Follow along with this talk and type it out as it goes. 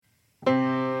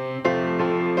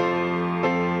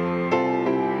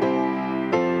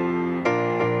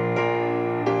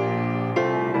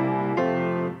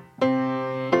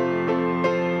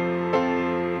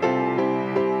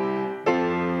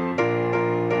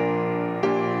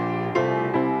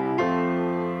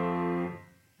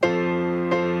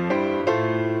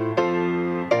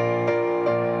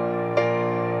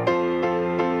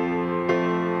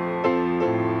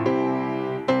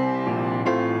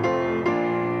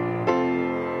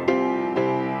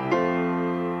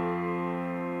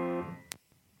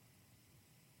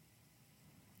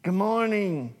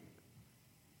morning.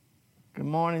 Good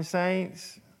morning,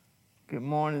 saints. Good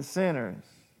morning, sinners.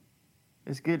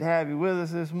 It's good to have you with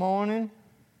us this morning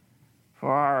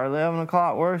for our 11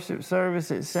 o'clock worship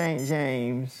service at St.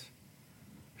 James.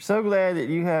 We're so glad that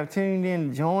you have tuned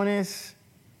in to join us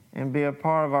and be a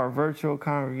part of our virtual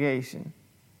congregation.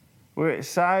 We're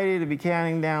excited to be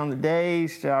counting down the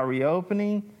days to our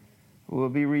reopening. We'll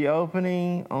be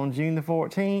reopening on June the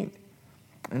 14th.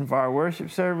 And for our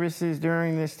worship services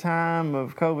during this time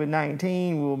of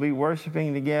COVID-19, we'll be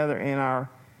worshiping together in our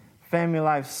Family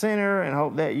Life Center, and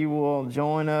hope that you will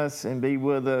join us and be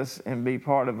with us and be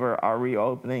part of our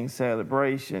reopening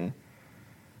celebration.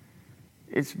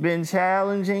 It's been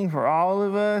challenging for all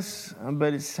of us,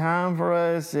 but it's time for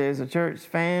us as a church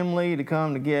family to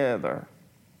come together.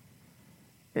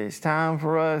 It's time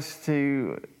for us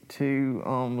to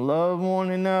love one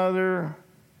another,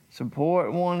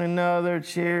 support one another,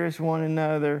 cherish one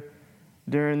another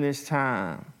during this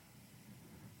time.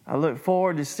 I look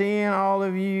forward to seeing all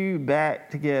of you back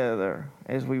together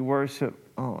as we worship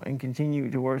and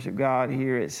continue to worship God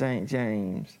here at St.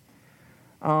 James.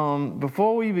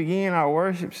 Before we begin our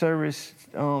worship service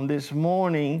this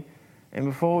morning, and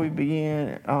before we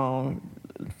begin,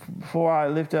 before I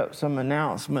lift up some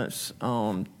announcements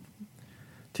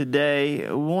today,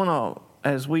 we want to,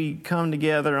 as we come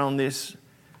together on this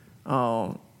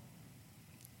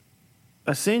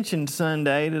Ascension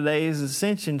Sunday. Today is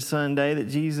Ascension Sunday that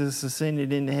Jesus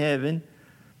ascended into heaven.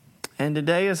 And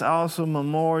today is also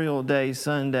Memorial Day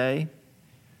Sunday.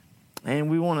 And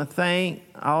we want to thank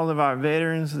all of our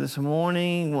veterans this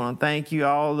morning. We want to thank you,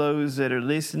 all those that are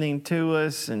listening to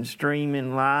us and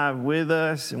streaming live with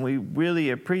us. And we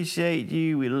really appreciate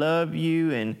you. We love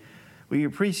you. And we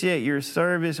appreciate your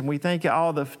service. And we thank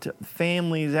all the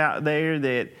families out there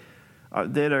that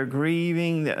are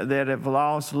grieving, that have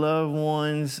lost loved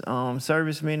ones,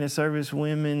 servicemen and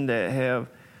servicewomen that have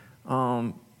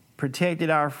protected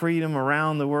our freedom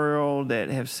around the world, that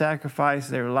have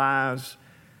sacrificed their lives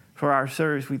for our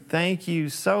service. We thank you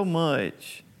so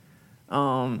much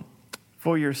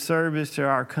for your service to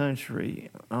our country.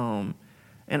 And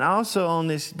also on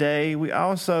this day,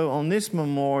 on this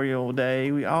Memorial Day,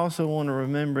 we also want to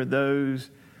remember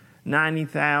those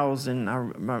 90,000,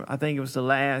 I think it was the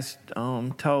last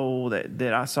toll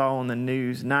that I saw on the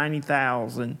news,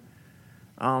 90,000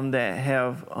 that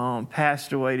have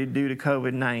passed away due to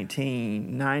COVID-19,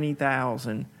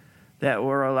 90,000 that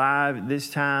were alive at this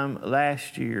time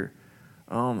last year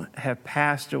have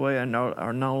passed away and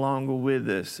are no longer with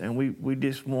us. And we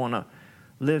just want to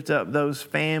lift up those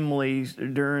families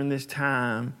during this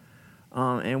time.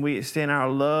 And we extend our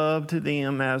love to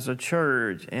them as a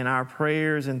church, and our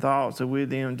prayers and thoughts are with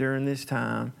them during this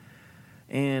time.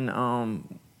 And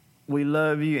we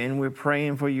love you, and we're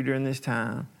praying for you during this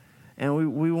time. And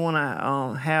we want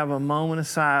to have a moment of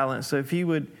silence. So if you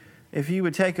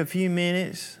would take a few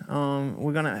minutes,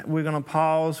 we're gonna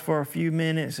pause for a few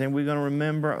minutes, and we're gonna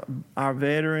remember our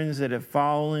veterans that have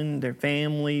fallen, their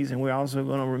families, and we're also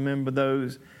gonna remember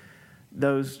those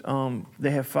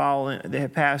that have fallen, that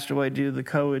have passed away due to the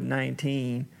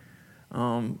COVID-19.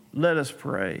 Let us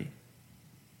pray.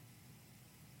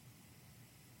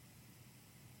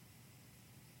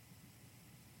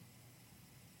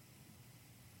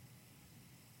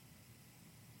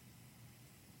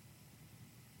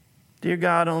 Dear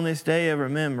God, on this day of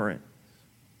remembrance,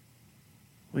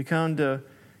 we come to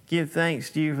give thanks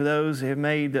to you for those who have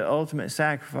made the ultimate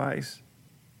sacrifice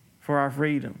for our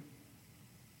freedom.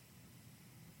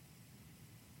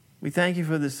 We thank you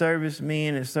for the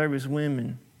servicemen and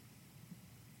servicewomen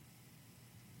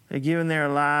that have given their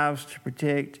lives to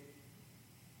protect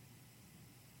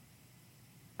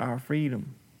our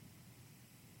freedom.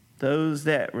 Those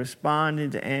that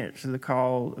responded to answer the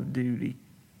call of duty.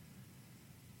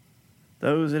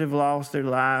 Those that have lost their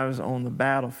lives on the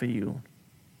battlefield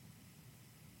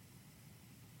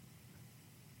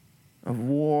of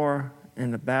war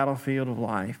and the battlefield of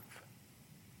life.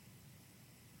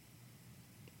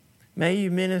 May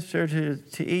you minister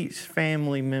to each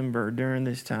family member during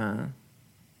this time.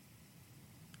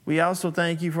 We also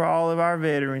thank you for all of our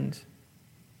veterans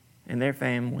and their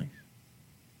families.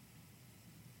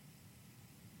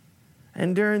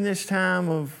 And during this time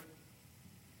of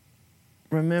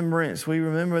remembrance, we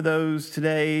remember those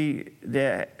today,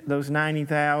 those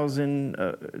 90,000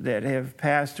 that have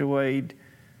passed away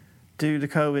due to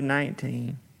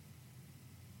COVID-19.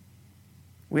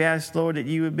 We ask, Lord, that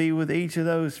you would be with each of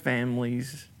those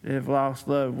families that have lost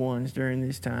loved ones during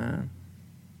this time.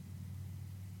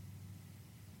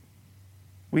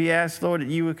 We ask, Lord, that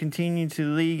you would continue to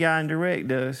lead, guide, and direct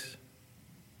us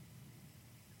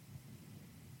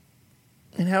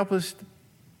And help us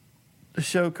to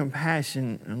show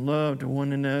compassion and love to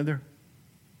one another.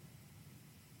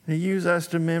 And use us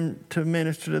to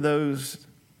minister to those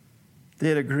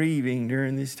that are grieving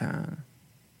during this time.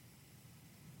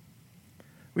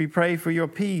 We pray for your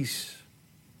peace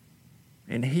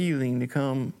and healing to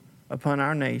come upon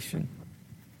our nation.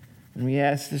 And we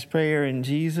ask this prayer in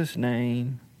Jesus'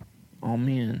 name.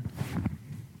 Amen.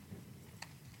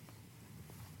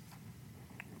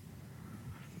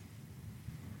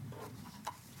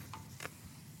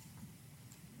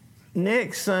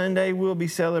 Next Sunday, we'll be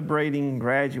celebrating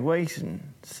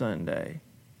Graduation Sunday.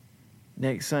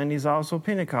 Next Sunday is also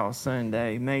Pentecost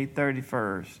Sunday, May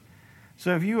 31st.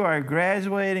 So if you are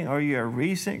graduating or you're a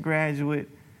recent graduate,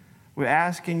 we're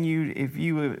asking you if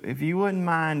you wouldn't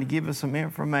mind to give us some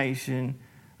information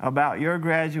about your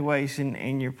graduation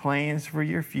and your plans for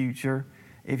your future.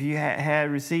 If you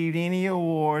had received any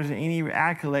awards or any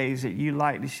accolades that you'd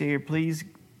like to share, please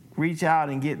reach out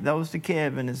and get those to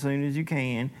Kevin as soon as you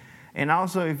can. And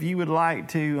also, if you would like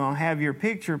to have your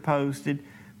picture posted,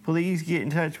 please get in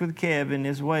touch with Kevin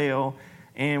as well.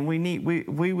 And we need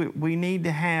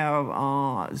to have,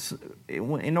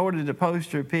 in order to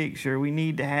post your picture, we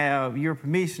need to have your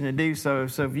permission to do so.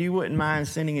 So if you wouldn't mind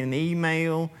sending an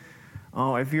email,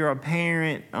 if you're a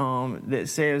parent that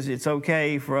says it's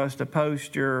okay for us to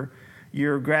post your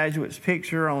graduate's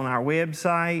picture on our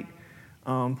website,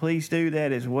 please do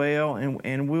that as well.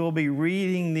 And we'll be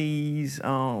reading these.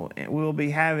 We'll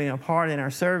be having a part in our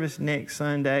service next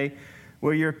Sunday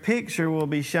where your picture will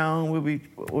be shown.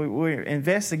 We're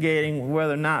investigating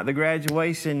whether or not the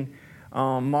graduation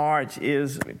march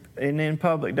is in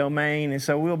public domain. And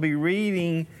so we'll be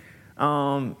reading,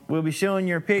 we'll be showing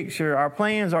your picture. Our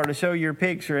plans are to show your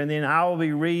picture, and then I will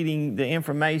be reading the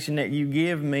information that you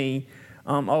give me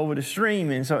over the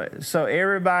streaming. So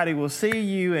everybody will see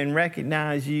you and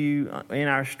recognize you in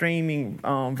our streaming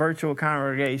virtual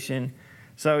congregation.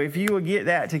 So if you will get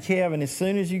that to Kevin as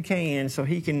soon as you can so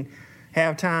he can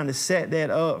have time to set that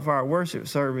up for our worship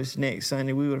service next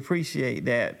Sunday, we would appreciate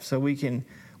that, so we can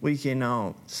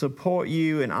support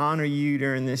you and honor you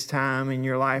during this time in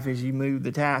your life as you move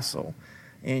the tassel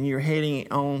and you're heading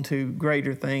on to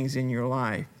greater things in your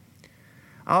life.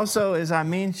 Also, as I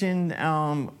mentioned,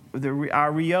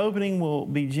 our reopening will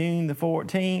be June the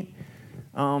 14th.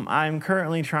 I'm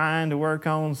currently trying to work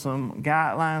on some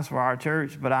guidelines for our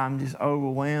church, but I'm just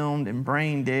overwhelmed and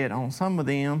brain dead on some of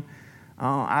them.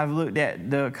 I've looked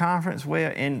at the conference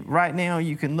web, and right now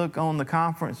you can look on the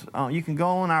conference. You can go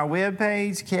on our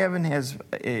webpage. Kevin has,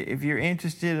 if you're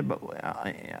interested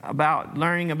about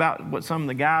learning about what some of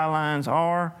the guidelines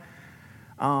are,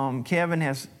 Kevin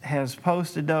has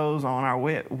posted those on our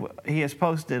web. He has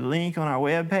posted a link on our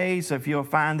webpage. So if you'll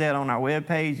find that on our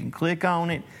webpage and click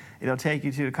on it, it'll take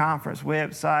you to the conference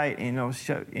website, and it'll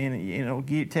show, and it'll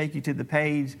take you to the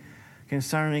page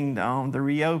concerning the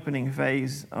reopening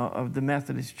phase of the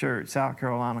Methodist Church South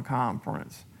Carolina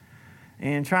Conference.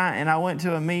 And I went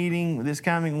to a meeting this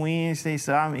coming Wednesday,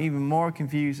 so I'm even more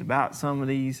confused about some of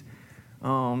these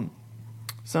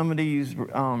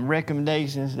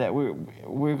recommendations that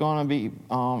we're going to be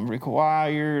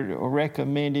required or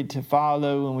recommended to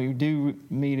follow when we do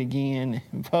meet again.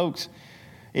 And folks,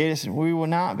 we will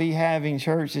not be having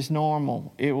church as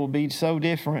normal. It will be so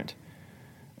different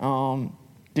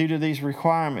due to these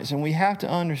requirements. And we have to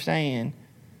understand,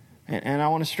 and I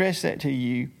want to stress that to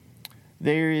you,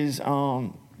 there's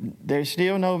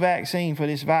still no vaccine for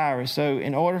this virus. So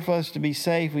in order for us to be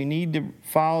safe, we need to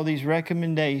follow these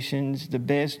recommendations the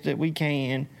best that we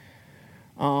can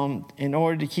in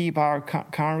order to keep our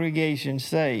congregation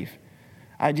safe.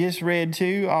 I just read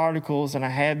 2 articles, and I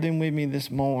had them with me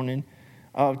this morning,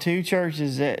 of 2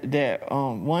 churches that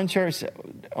one church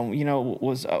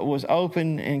was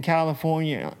open in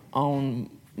California on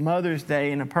Mother's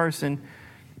Day, and a person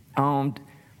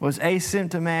was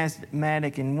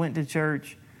asymptomatic and went to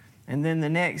church, and then the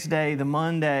next day, the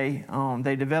Monday,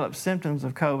 they developed symptoms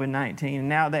of COVID-19, and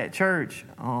now that church,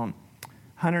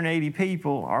 180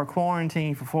 people are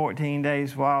quarantined for 14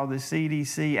 days while the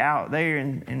CDC out there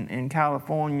in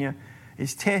California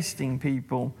is testing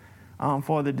people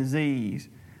for the disease.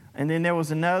 And then there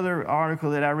was another article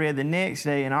that I read the next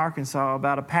day in Arkansas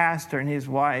about a pastor and his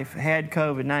wife had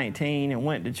COVID-19 and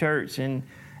went to church and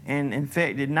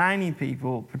infected 90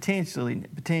 people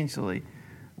potentially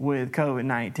with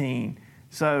COVID-19.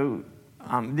 So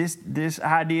this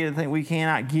idea to think we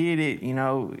cannot get it,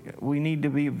 we need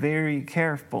to be very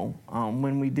careful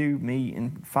when we do meet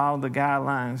and follow the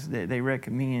guidelines that they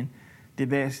recommend the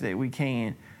best that we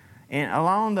can. And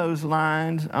along those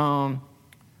lines,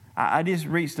 I just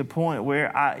reached a point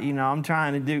where I'm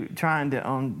trying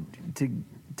to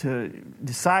to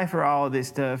decipher all of this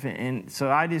stuff, and so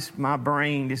my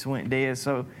brain just went dead.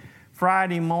 So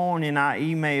Friday morning, I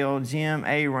emailed Jim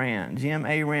Arant. Jim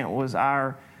Arant was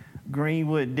our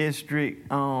Greenwood District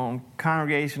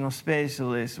congregational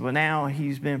specialist. Well, now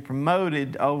he's been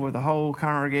promoted over the whole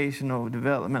congregational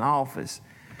development office.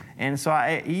 And so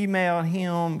I emailed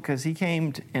him because he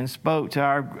came and spoke to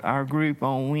our group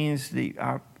on Wednesday,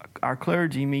 our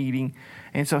clergy meeting.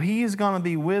 And so he is going to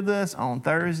be with us on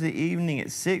Thursday evening at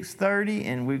 6:30,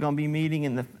 and we're going to be meeting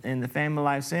in the Family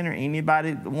Life Center.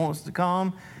 Anybody that wants to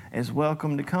come is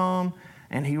welcome to come,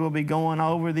 and he will be going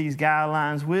over these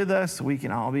guidelines with us so we can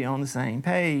all be on the same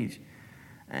page.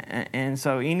 And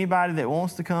so anybody that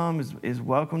wants to come is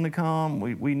welcome to come.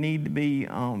 We need to be,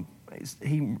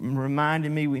 he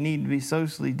reminded me we need to be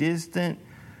socially distant,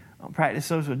 practice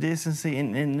social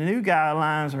distancing, and the new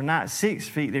guidelines are not 6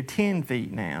 feet, they're 10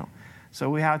 feet now. So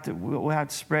we'll have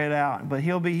to spread out. But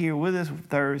he'll be here with us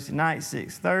Thursday night,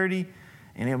 6:30,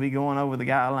 and he'll be going over the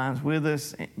guidelines with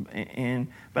us.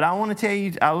 But I want to tell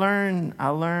you, I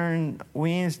learned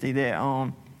Wednesday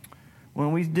that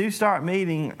when we do start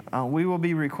meeting, we will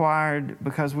be required,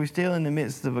 because we're still in the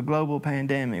midst of a global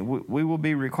pandemic, we will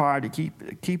be required to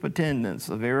keep attendance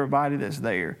of everybody that's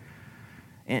there.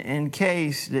 In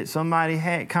case that somebody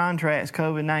contracts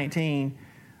COVID-19,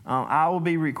 I will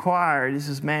be required, this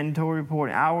is mandatory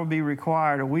reporting,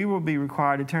 we will be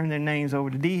required to turn their names over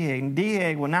to DHEC. And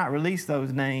DHEC will not release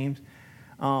those names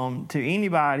to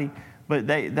anybody, but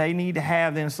they need to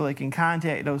have them so they can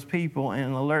contact those people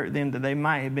and alert them that they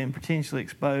might have been potentially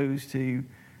exposed to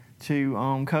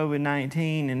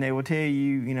COVID-19, and they will tell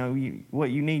you,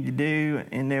 what you need to do,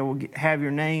 and they will have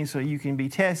your name so you can be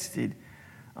tested.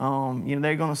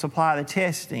 They're going to supply the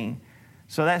testing,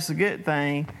 so that's a good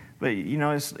thing. But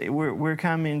we're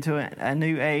coming to a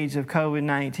new age of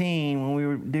COVID-19 when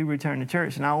we do return to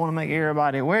church, and I want to make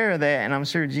everybody aware of that. And I'm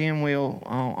sure Jim will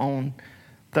on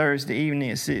Thursday evening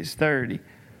at 6:30.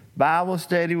 Bible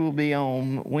study will be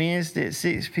on Wednesday at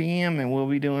 6 p.m. and we'll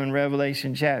be doing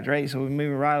Revelation chapter 8. So we're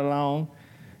moving right along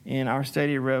in our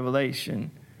study of Revelation.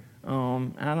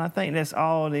 And I think that's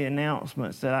all the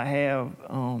announcements that I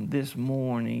have this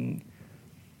morning.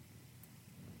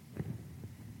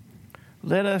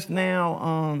 Let us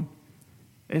now,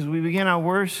 as we begin our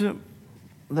worship,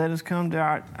 let us come to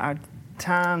our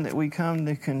time that we come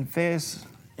to confess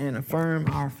and affirm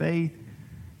our faith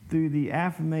through the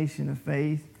affirmation of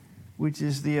faith, which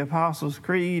is the Apostles'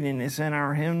 Creed, and it's in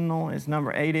our hymnal. It's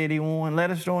number 881.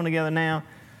 Let us join together now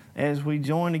as we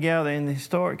join together in the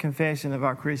historic confession of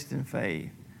our Christian faith.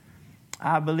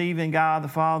 I believe in God the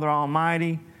Father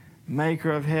Almighty,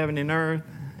 maker of heaven and earth,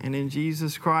 and in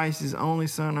Jesus Christ, his only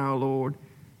Son, our Lord,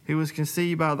 who was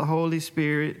conceived by the Holy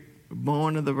Spirit,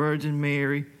 born of the Virgin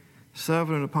Mary,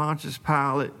 suffered under Pontius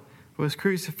Pilate, was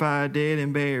crucified, dead,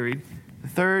 and buried. The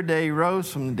third day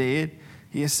rose from the dead.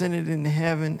 He ascended into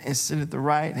heaven and sitteth at the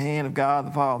right hand of God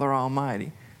the Father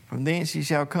Almighty. From thence he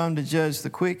shall come to judge the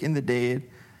quick and the dead.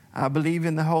 I believe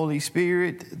in the Holy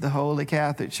Spirit, the Holy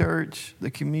Catholic Church,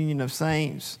 the communion of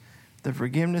saints, the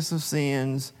forgiveness of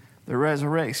sins, the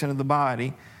resurrection of the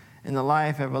body, and the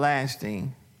life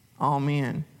everlasting.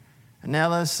 Amen. And now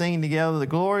let's sing together the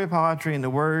Gloria Patri, and the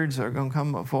words are going to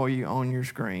come up for you on your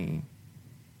screen.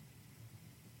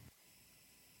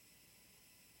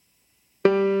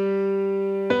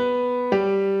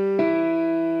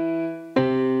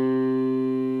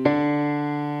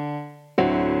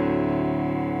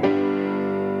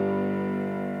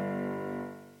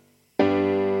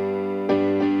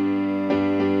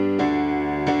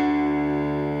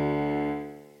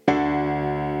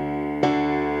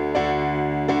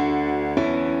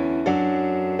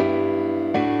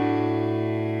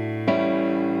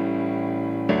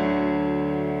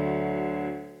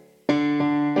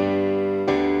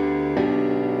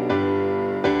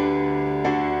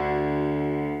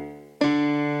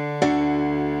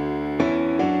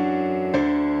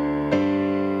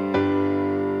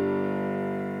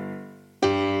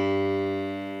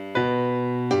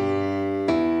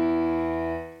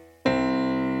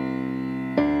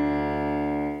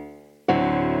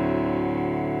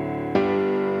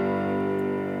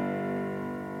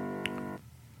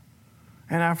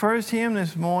 And our first hymn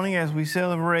this morning, as we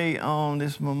celebrate on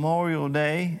this Memorial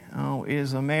Day,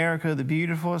 is America the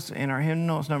Beautiful. And our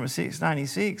hymnal is number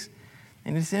 696,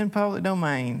 and it's in public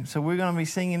domain. So we're going to be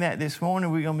singing that this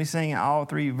morning. We're going to be singing all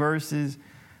three verses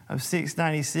of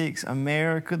 696,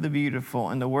 America the Beautiful.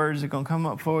 And the words are going to come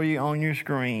up for you on your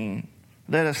screen.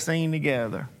 Let us sing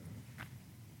together.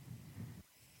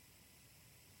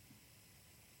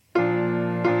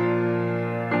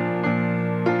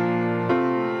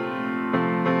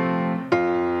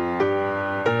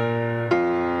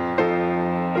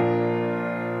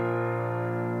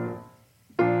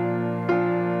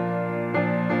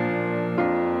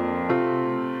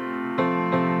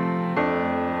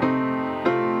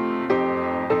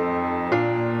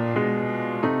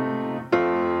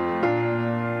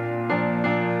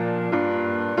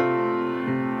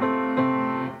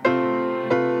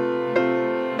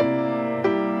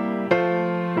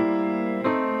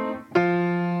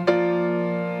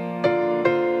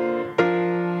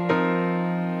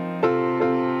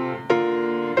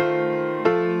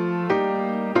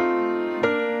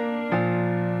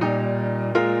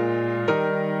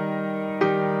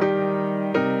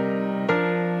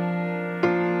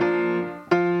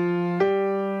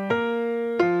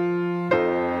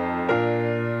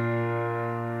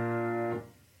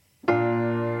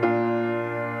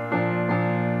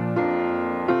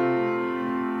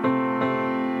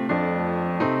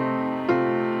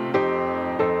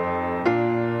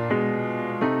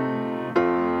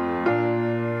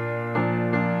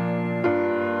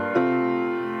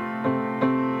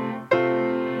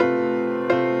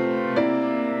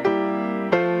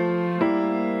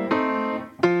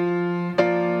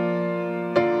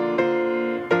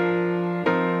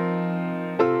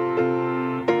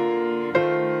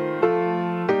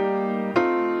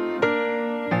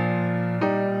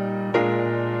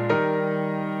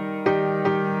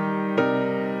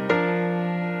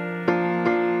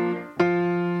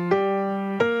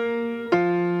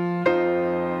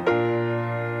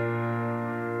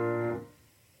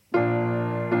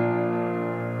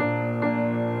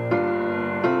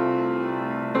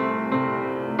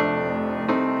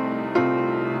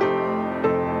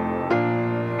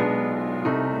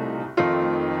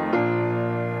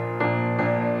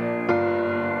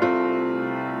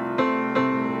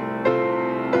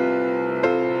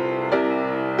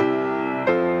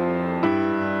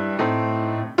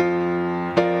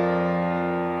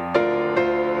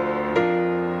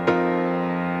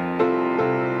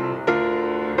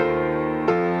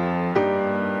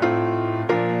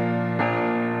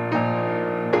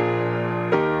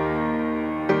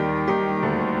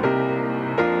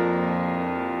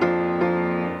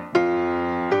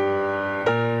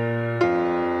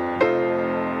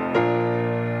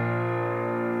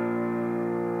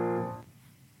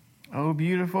 Oh,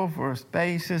 beautiful for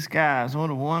spacious skies. What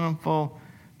a wonderful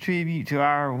tribute to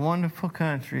our wonderful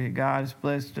country. God has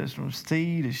blessed us from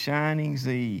sea to shining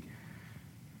sea.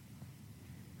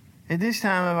 At this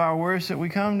time of our worship, we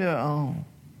come to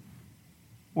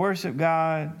worship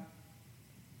God,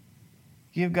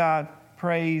 give God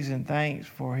praise and thanks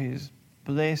for His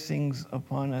blessings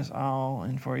upon us all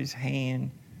and for His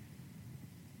hand.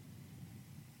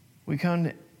 We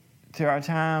come to our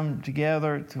time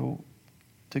together to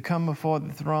come before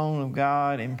the throne of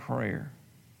God in prayer,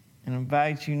 and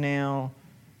invite you now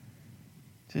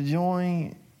to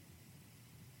join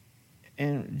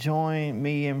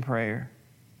me in prayer.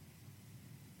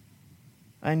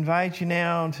 I invite you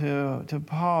now to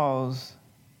pause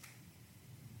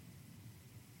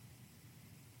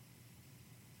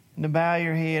and to bow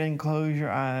your head and close your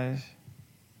eyes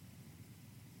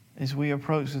as we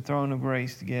approach the throne of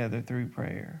grace together through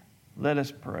prayer. Let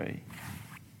us pray.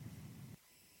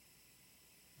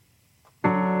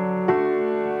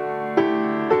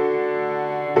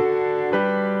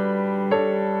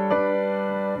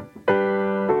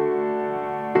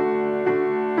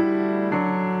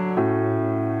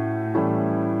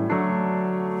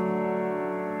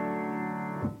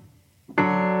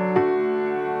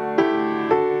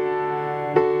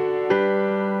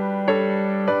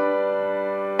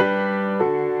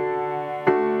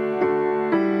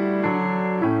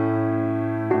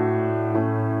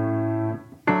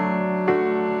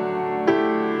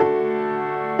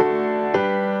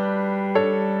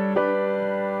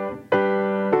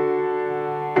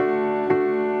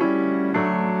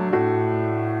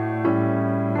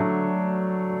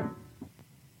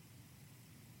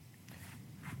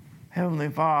 Heavenly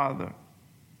Father,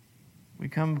 we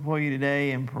come before you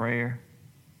today in prayer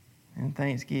and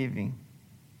thanksgiving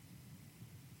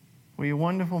for your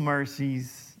wonderful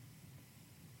mercies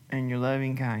and your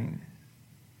loving kindness.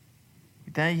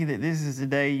 We thank you that this is the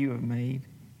day you have made,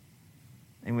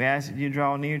 and we ask that you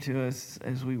draw near to us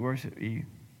as we worship you.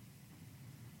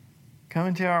 Come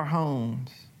into our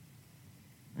homes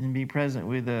and be present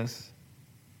with us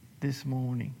this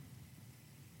morning.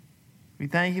 We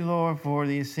thank you, Lord, for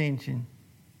the ascension.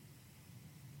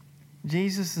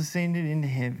 Jesus ascended into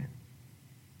heaven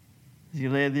as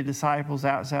you led the disciples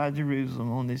outside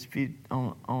Jerusalem on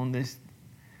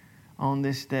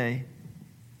this day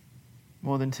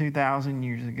more than 2,000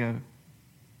 years ago.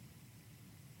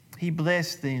 He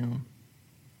blessed them,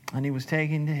 and he was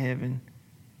taken to heaven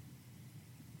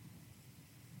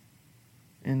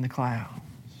in the clouds.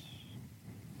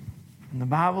 And the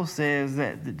Bible says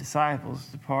that the disciples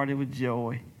departed with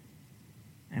joy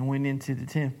and went into the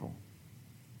temple,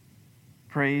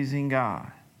 praising God.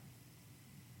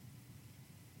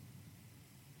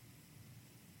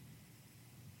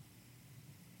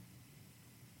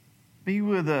 Be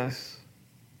with us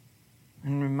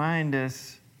and remind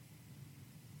us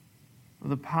of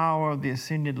the power of the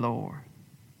ascended Lord.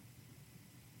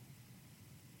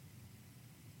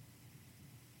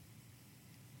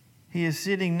 He is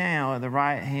sitting now at the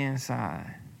right-hand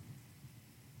side,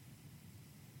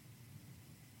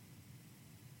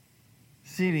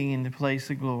 sitting in the place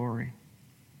of glory,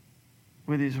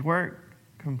 with his work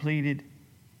completed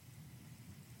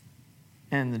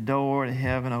and the door to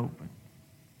heaven open.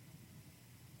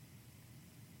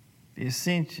 The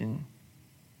ascension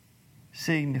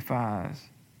signifies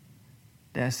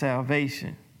that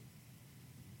salvation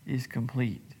is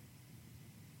complete.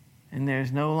 And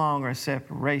there's no longer a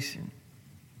separation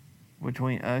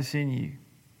between us and you.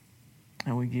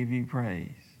 And we give you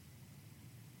praise.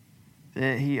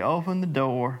 That he opened the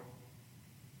door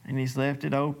and he's left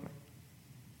it open.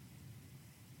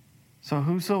 So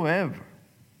whosoever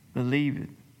believeth,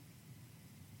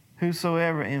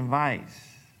 whosoever invites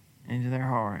into their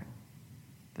heart,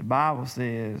 the Bible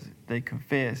says they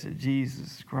confess that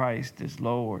Jesus Christ is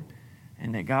Lord,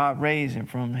 and that God raised him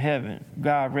from heaven,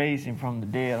 God raised him from the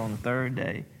dead on the third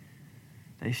day,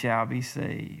 they shall be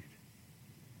saved.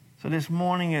 So this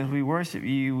morning as we worship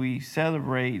you, we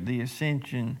celebrate the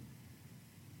ascension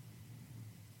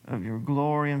of your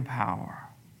glory and power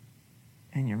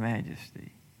and your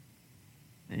majesty.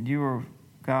 That you are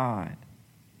God.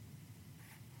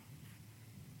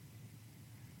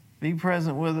 Be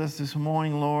present with us this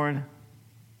morning, Lord.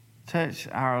 Touch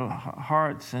our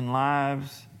hearts and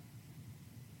lives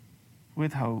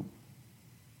with hope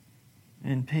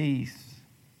and peace,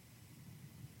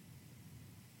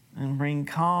 and bring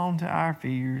calm to our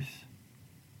fears.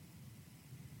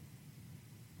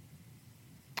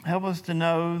 Help us to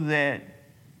know that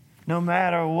no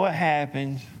matter what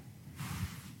happens,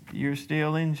 you're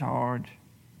still in charge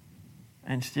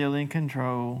and still in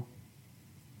control.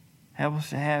 Help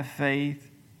us to have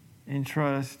faith and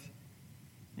trust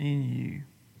in you.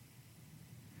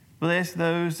 Bless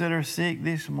those that are sick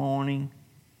this morning.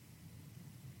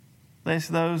 Bless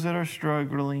those that are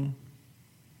struggling.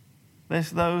 Bless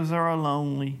those that are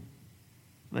lonely.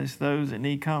 Bless those that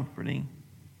need comforting.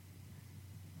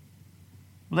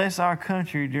 Bless our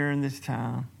country during this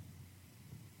time.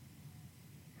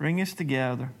 Bring us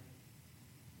together.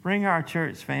 Bring our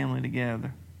church family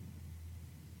together.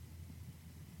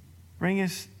 Bring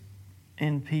us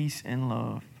in peace and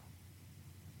love.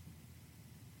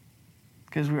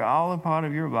 Because we're all a part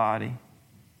of your body,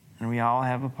 and we all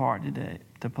have a part today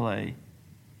to play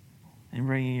in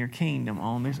bringing your kingdom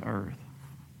on this earth.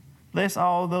 Bless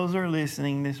all those that are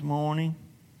listening this morning.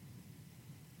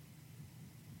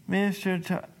 Minister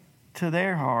to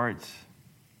their hearts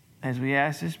as we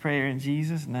ask this prayer in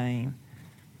Jesus' name,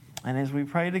 and as we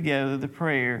pray together the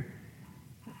prayer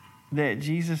that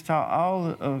Jesus taught all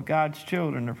of God's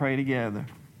children to pray together.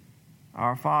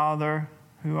 Our Father,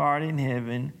 who art in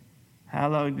heaven,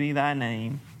 hallowed be thy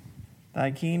name.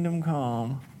 Thy kingdom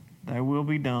come, thy will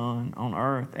be done on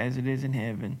earth as it is in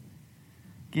heaven.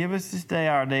 Give us this day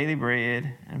our daily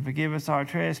bread, and forgive us our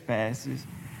trespasses,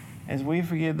 as we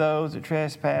forgive those that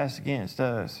trespass against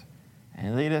us.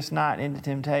 And lead us not into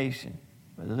temptation,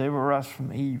 but deliver us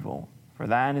from evil. For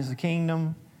thine is the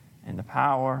kingdom, and the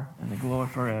power, and the glory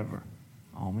forever.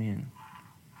 Amen.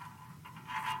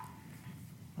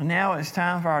 And now it's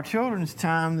time for our children's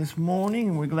time this morning,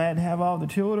 and we're glad to have all the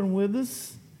children with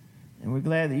us. And we're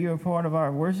glad that you're a part of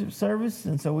our worship service.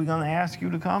 And so we're going to ask you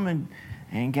to come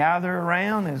and gather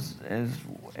around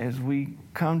as we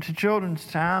come to children's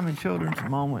time and children's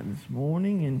moment this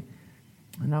morning.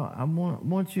 And I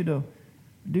want you to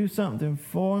do something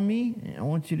for me. I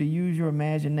want you to use your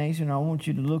imagination. I want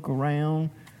you to look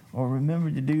around, or remember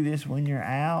to do this when you're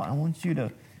out. I want you to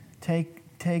take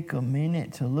a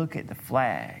minute to look at the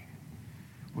flag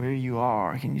where you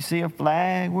are. Can you see a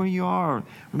flag where you are?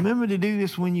 Remember to do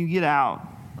this when you get out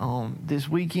this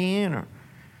weekend, or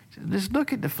just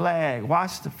look at the flag.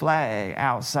 Watch the flag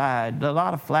outside. There are a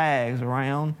lot of flags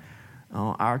around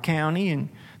our county, and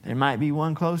there might be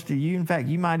one close to you. In fact,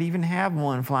 you might even have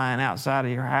one flying outside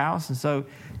of your house. And so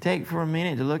take for a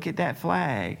minute to look at that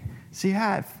flag. See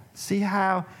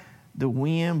how the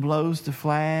wind blows the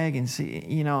flag, and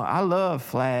see, I love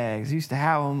flags. Used to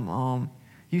have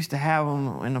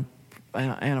them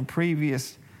in a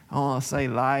previous, I don't want to say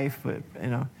life, but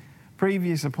in a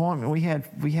previous appointment, we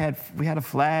had a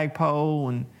flag pole,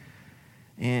 and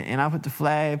I put the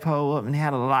flag pole up and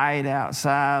had a light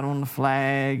outside on the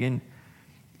flag, and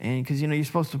because you're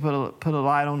supposed to put a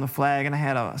light on the flag, and I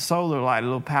had a solar light, a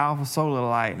little powerful solar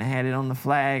light, and I had it on the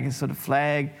flag, and so the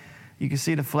flag, you could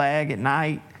see the flag at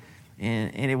night,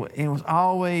 and it was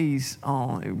always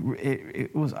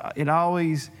it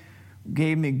always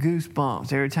gave me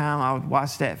goosebumps every time I would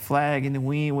watch that flag, and the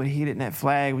wind would hit it, and that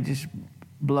flag would just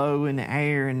blow in the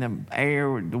air, and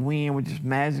the wind would just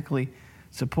magically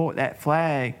support that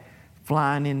flag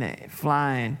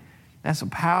flying. That's a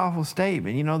powerful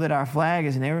statement. You know that our flag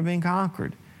has never been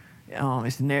conquered.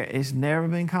 It's never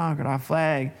been conquered. Our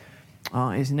flag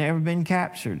has never been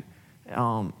captured.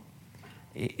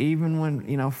 Even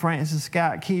when Francis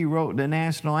Scott Key wrote the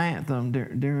national anthem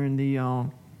during the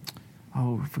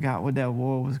I forgot what that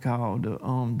war was called. The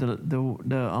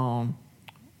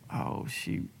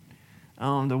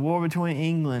war between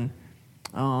England.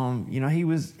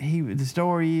 The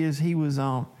story is he was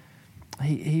watching.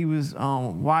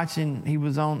 He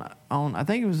was on. I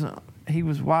think he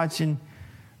was watching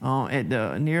at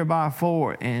the nearby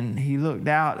fort, and he looked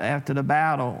out after the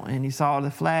battle, and he saw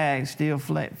the flag still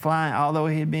flying, although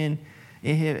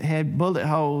it had bullet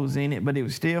holes in it, but it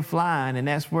was still flying, and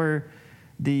that's where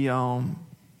the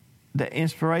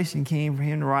inspiration came for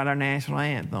him to write our national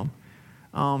anthem.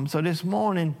 So this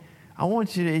morning, I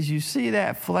want you to, as you see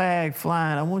that flag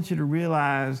flying, I want you to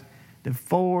realize the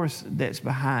force that's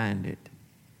behind it.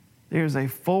 There's a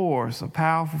force, a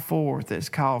powerful force that's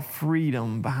called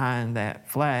freedom behind that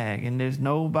flag. And there's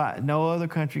no other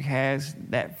country has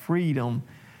that freedom.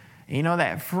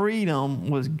 That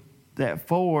that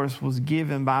force was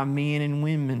given by men and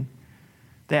women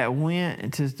that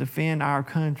went to defend our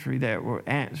country, that were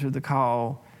answered the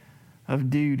call of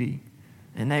duty.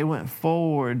 And they went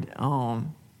forward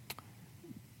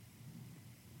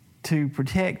to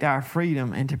protect our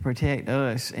freedom and to protect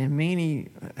us. And many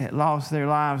lost their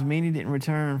lives. Many didn't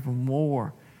return from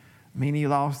war. Many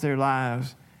lost their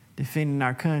lives defending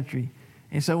our country.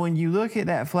 And so when you look at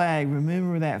that flag,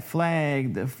 remember that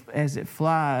flag, as it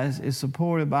flies, is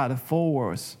supported by the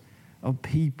force of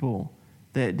people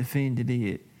that defended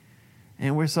it.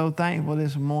 And we're so thankful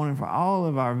this morning for all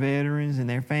of our veterans and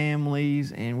their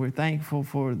families, and we're thankful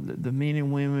for the men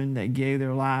and women that gave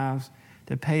their lives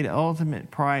to pay the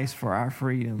ultimate price for our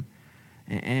freedom.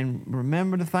 And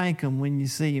remember to thank them when you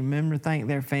see them. Remember to thank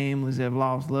their families that have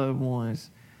lost loved ones,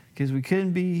 because we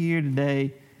couldn't be here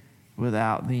today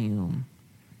without them.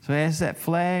 So as that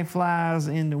flag flies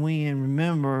in the wind,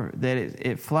 remember that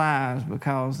it flies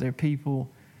because they're people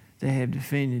that have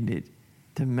defended it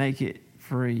to make it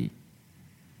free.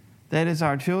 That is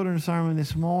our children's sermon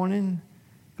this morning.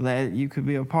 Glad that you could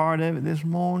be a part of it this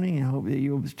morning, and hope that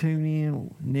you'll tune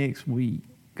in next week.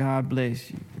 God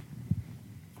bless you.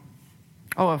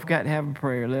 Oh, I forgot to have a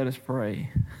prayer. Let us pray.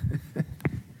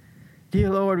 Dear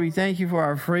Lord, we thank you for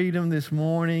our freedom this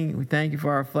morning. We thank you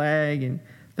for our flag, and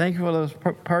thank you for those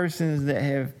persons that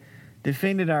have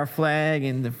defended our flag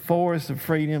and the force of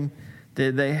freedom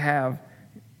that they have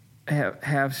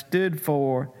stood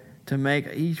for to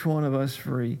make each one of us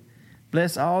free.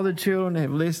 Bless all the children that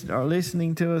are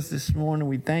listening to us this morning.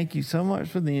 We thank you so much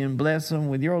for them. Bless them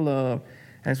with your love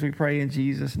as we pray in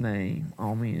Jesus' name.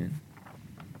 Amen.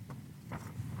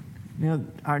 Now,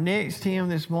 our next hymn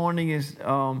this morning is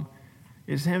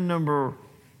hymn number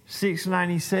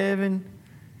 697,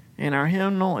 and our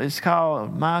hymnal is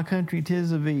called My Country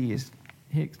 'Tis of Thee. It's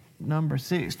number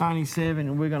 697,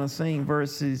 and we're going to sing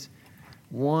verses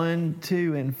 1,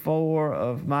 2, and 4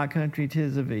 of My Country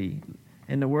 'Tis of Thee.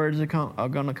 And the words are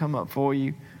going to come up for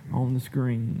you on the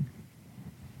screen.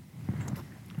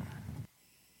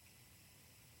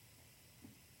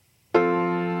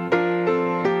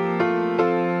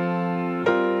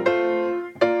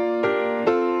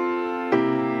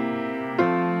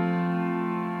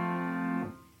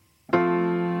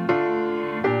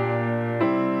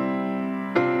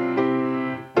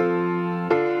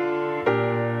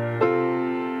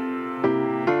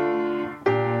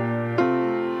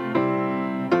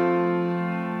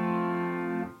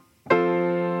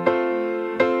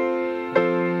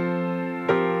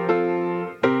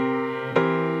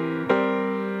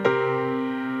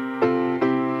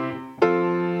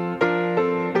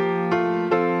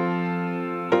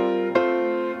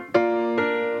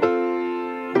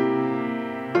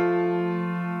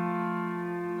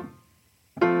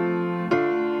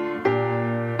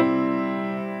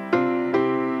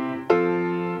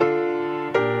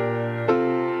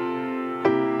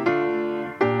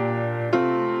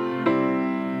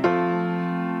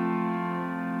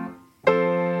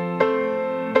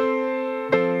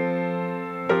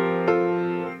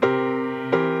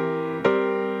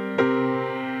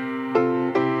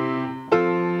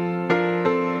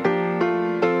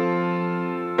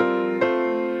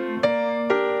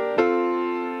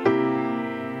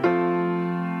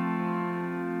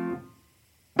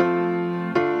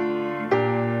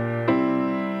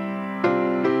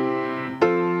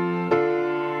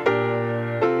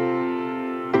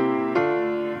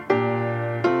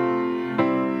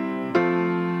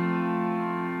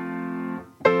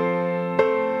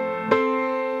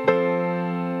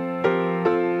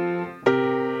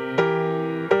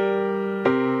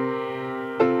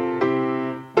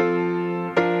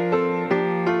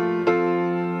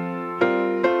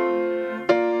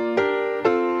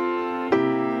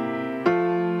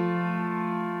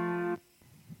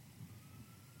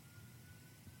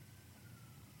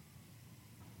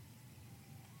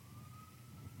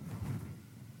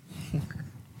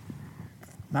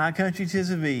 My Country 'Tis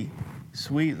of Thee,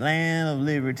 sweet land of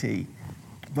liberty.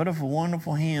 What a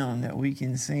wonderful hymn that we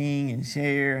can sing and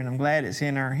share, and I'm glad it's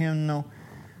in our hymnal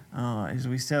as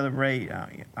we celebrate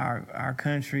our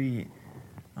country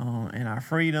and our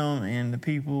freedom and the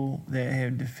people that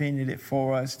have defended it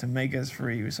for us to make us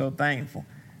free. We're so thankful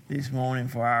this morning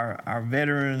for our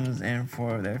veterans and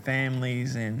for their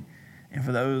families and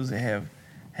for those that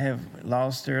have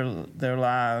lost their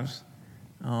lives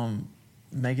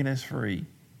making us free.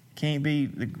 Can't be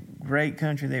the great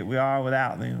country that we are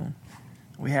without them.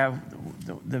 We have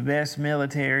the best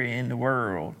military in the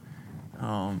world.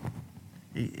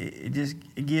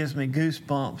 It gives me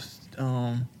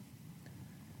goosebumps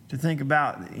to think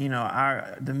about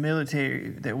the military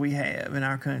that we have in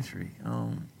our country.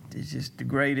 It's just the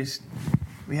greatest.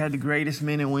 We had the greatest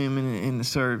men and women in the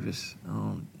service.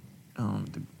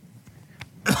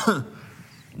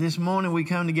 This morning we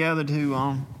come together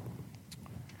to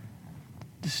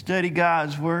study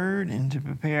God's Word and to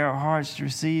prepare our hearts to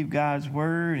receive God's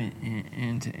Word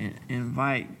and to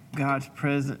invite God's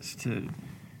presence to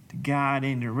guide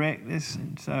and direct us.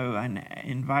 And so I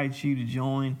invite you to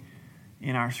join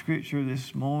in our scripture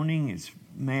this morning. It's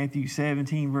Matthew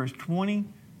 17, verse 20.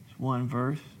 It's one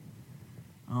verse.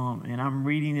 And I'm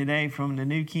reading today from the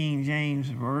New King James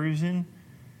Version,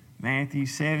 Matthew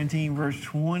 17, verse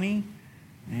 20.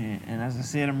 And as I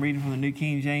said, I'm reading from the New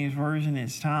King James Version.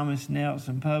 It's Thomas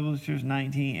Nelson Publishers,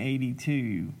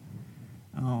 1982.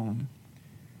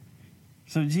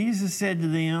 So Jesus said to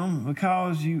them,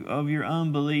 because of your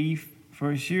unbelief,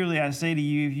 for surely I say to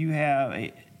you, if you have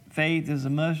faith as a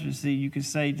mustard seed, you could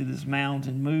say to this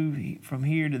mountain, move from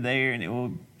here to there, and it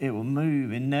will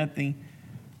move, and nothing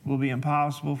will be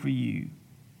impossible for you.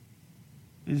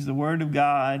 This is the word of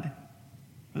God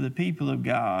for the people of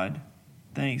God.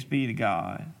 Thanks be to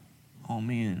God.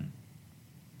 Amen.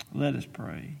 Let us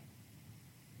pray.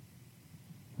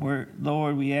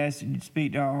 Lord, we ask that you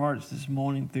speak to our hearts this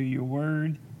morning through your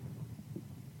word.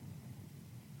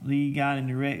 Lead, guide, and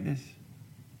direct us.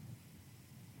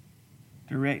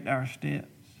 Direct our steps.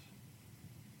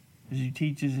 As you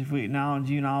teach us, if we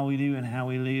acknowledge you in all we do and how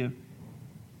we live,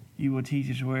 you will teach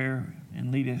us where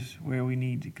and lead us where we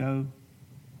need to go.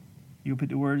 You'll put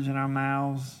the words in our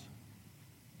mouths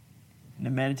and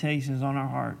the meditations on our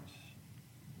hearts.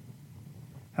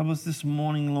 Help us this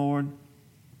morning, Lord,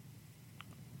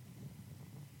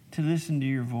 to listen to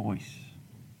your voice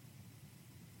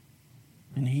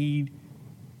and heed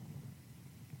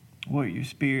what your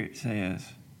Spirit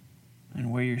says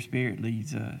and where your Spirit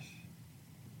leads us.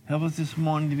 Help us this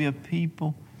morning to be a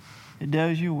people that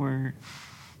does your word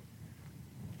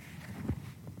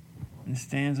and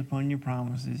stands upon your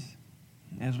promises.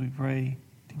 As we pray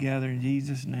together in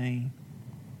Jesus' name,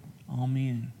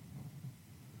 amen.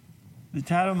 The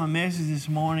title of my message this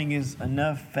morning is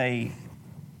Enough Faith.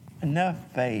 Enough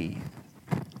faith.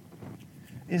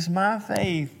 Is my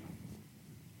faith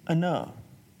enough?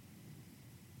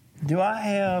 Do I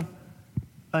have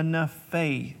enough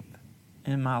faith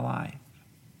in my life?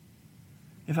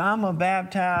 If I'm a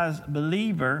baptized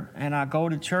believer and I go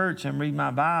to church and read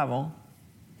my Bible,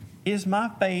 is my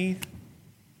faith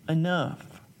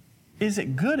enough? Is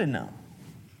it good enough?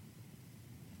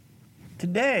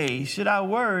 Today, should I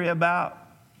worry about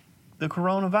the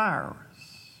coronavirus?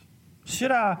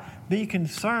 Should I be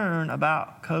concerned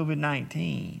about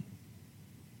COVID-19?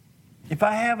 If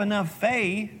I have enough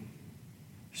faith,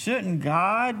 shouldn't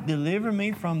God deliver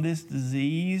me from this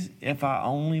disease if I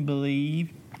only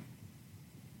believe?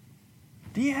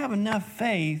 Do you have enough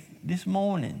faith this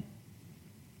morning?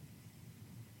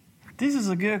 This is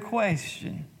a good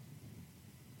question.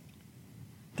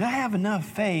 Do I have enough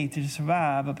faith to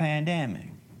survive a pandemic?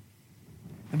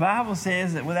 The Bible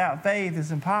says that without faith it's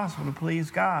impossible to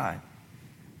please God.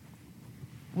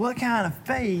 What kind of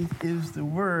faith is the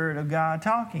Word of God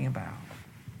talking about?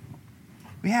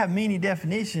 We have many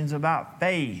definitions about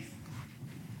faith.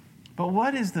 But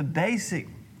what is the basic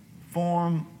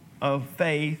form of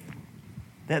faith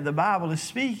that the Bible is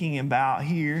speaking about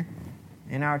here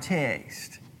in our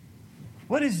text?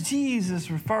 What is Jesus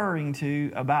referring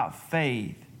to about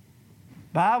faith?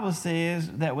 The Bible says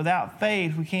that without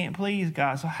faith we can't please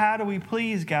God. So how do we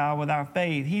please God without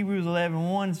faith? Hebrews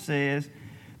 11:1 says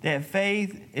that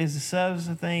faith is the substance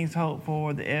of things hoped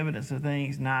for, the evidence of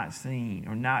things not seen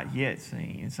or not yet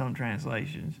seen in some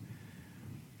translations.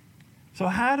 So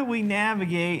how do we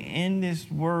navigate in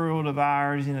this world of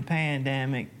ours in a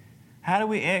pandemic? How do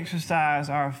we exercise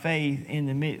our faith in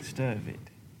the midst of it?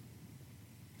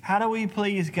 How do we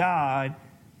please God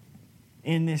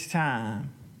in this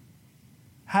time?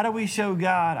 How do we show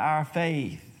God our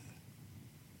faith?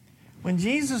 When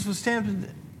Jesus was tempted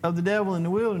of the devil in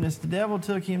the wilderness, the devil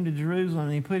took him to Jerusalem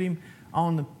and he put him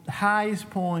on the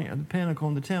highest point of the pinnacle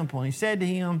in the temple. And he said to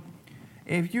him,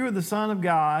 if you're the Son of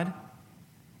God,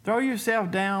 throw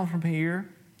yourself down from here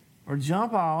or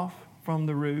jump off from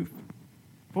the roof.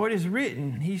 For it is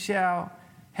written, he shall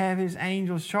have his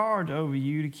angels charge over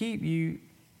you to keep you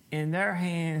in their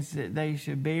hands, that they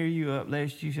should bear you up,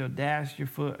 lest you shall dash your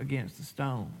foot against a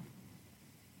stone.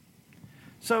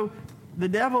 So the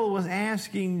devil was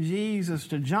asking Jesus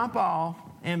to jump off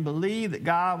and believe that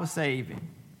God was saving,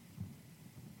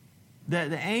 that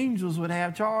the angels would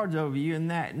have charge over you, and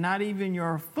that not even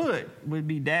your foot would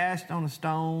be dashed on a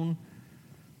stone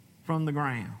from the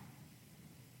ground.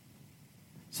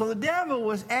 So the devil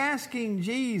was asking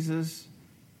Jesus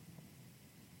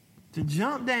to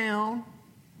jump down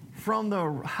from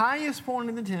the highest point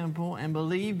in the temple and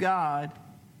believe God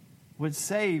would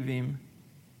save him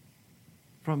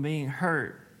from being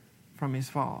hurt from his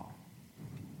fall.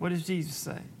 What does Jesus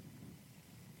say?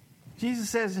 Jesus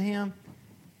says to him,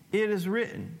 it is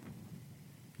written,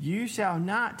 you shall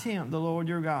not tempt the Lord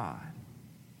your God.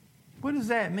 What does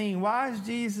that mean? Why is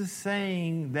Jesus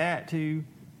saying that to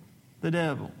the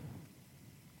devil?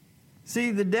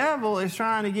 See, the devil is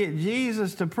trying to get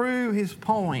Jesus to prove his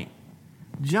point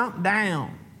Jump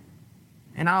down,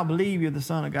 and I'll believe you're the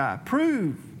Son of God.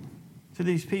 Prove to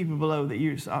these people below that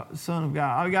you're the Son of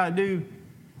God. All you got to do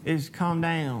is come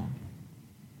down.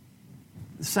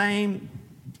 The same,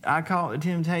 I call it the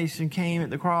temptation, came at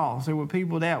the cross. There were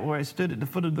people that were stood at the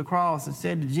foot of the cross and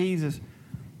said to Jesus,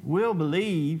 we'll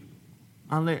believe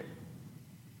unless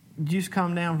you just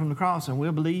come down from the cross and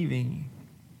we'll believe in you.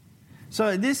 So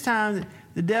at this time,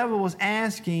 the devil was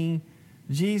asking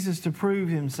Jesus to prove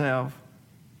himself.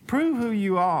 Prove who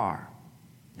you are.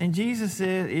 And Jesus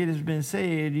said, it has been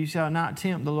said, you shall not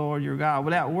tempt the Lord your God.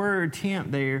 Well, that word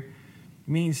tempt there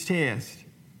means test.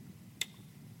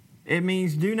 It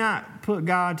means do not put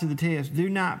God to the test. Do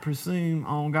not presume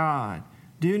on God.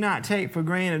 Do not take for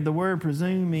granted. The word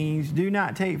presume means do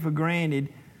not take for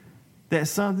granted that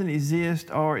something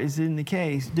exists or is in the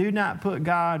case. Do not put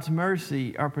God's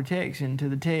mercy or protection to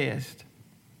the test.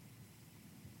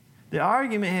 The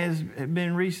argument has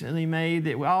been recently made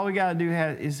that all we got to do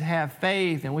is have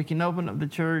faith, and we can open up the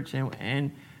church,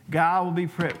 and God will be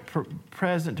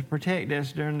present to protect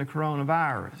us during the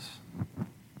coronavirus.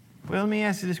 Well, let me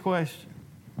ask you this question.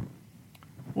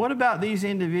 What about these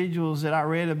individuals that I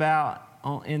read about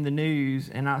in the news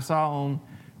and I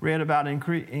read about in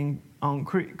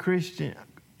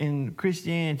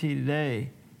Christianity Today?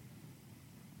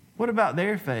 What about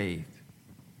their faith?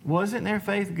 Wasn't their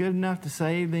faith good enough to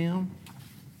save them?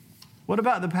 What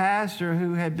about the pastor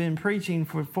who had been preaching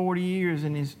for 40 years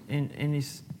in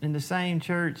the same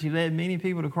church? He led many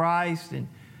people to Christ, and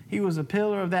he was a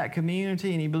pillar of that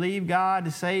community, and he believed God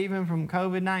to save him from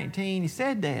COVID-19. He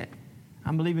said that.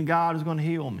 I'm believing God is going to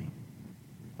heal me.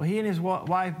 Well, he and his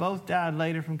wife both died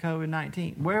later from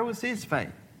COVID-19. Where was his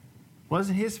faith?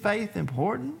 Wasn't his faith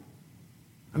important?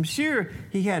 I'm sure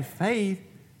he had faith.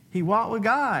 He walked with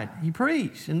God. He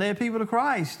preached and led people to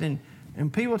Christ, and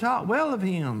people talked well of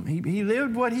him. He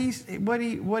lived what he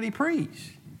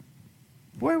preached.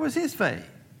 Where was his faith?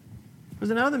 There was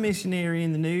another missionary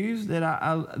in the news that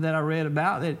I read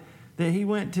about that he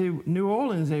went to New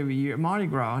Orleans every year at Mardi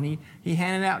Gras, and he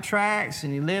handed out tracts,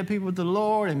 and he led people to the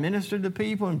Lord and ministered to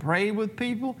people and prayed with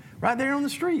people right there on the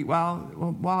street while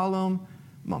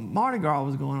Mardi Gras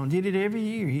was going on. Did it every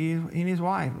year. He and his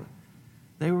wife.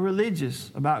 They were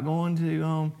religious about going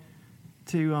to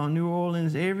New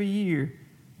Orleans every year,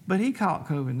 but he caught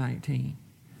COVID-19.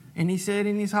 And he said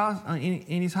in his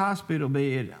hospital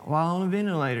bed while on a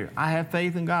ventilator, I have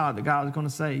faith in God that God is going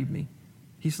to save me.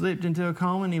 He slipped into a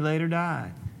coma and he later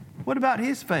died. What about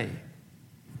his faith?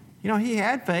 You know, he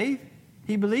had faith.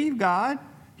 He believed God.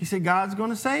 He said, God's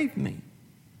going to save me.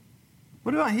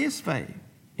 What about his faith?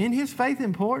 Isn't his faith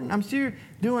important? I'm sure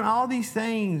doing all these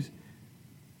things,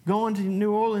 going to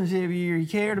New Orleans every year, he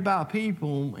cared about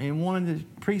people and wanted to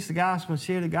preach the gospel and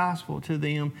share the gospel to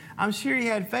them. I'm sure he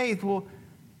had faith. Well,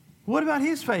 what about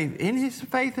his faith? Isn't his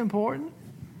faith important?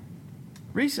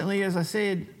 Recently, as I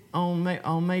said, on May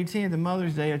 10th, on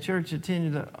Mother's Day, a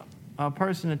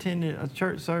person attended a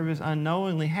church service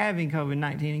unknowingly having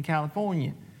COVID-19 in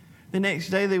California. The next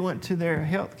day, they went to their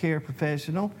healthcare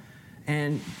professional,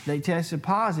 and they tested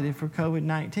positive for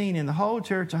COVID-19. And the whole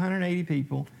church, 180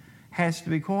 people, has to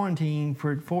be quarantined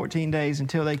for 14 days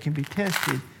until they can be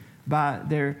tested by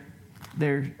their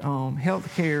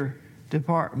healthcare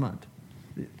department.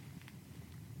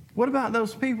 What about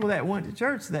those people that went to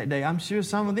church that day? I'm sure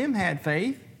some of them had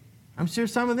faith. I'm sure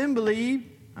some of them believed.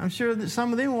 I'm sure that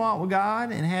some of them walked with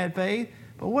God and had faith.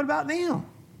 But what about them?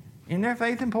 Isn't their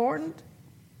faith important?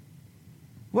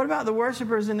 What about the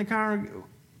worshipers in the congregation?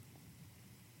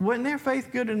 Wasn't their faith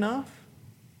good enough?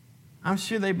 I'm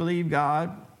sure they believed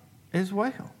God as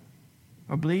well,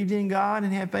 or believed in God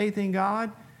and had faith in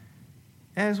God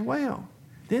as well.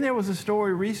 Then there was a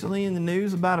story recently in the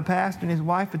news about a pastor and his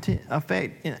wife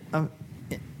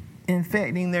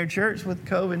infecting their church with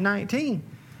COVID-19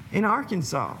 in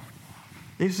Arkansas.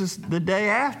 This was the day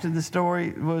after the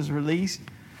story was released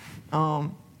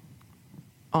on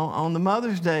the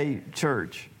Mother's Day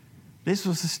church. This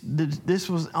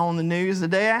was on the news the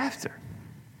day after.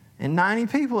 And 90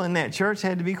 people in that church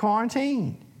had to be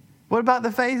quarantined. What about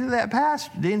the faith of that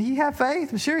pastor? Didn't he have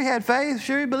faith? I'm sure he had faith. I'm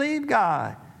sure he believed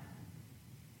God.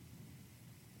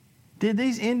 Did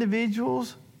these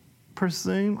individuals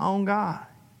presume on God?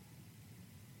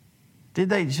 Did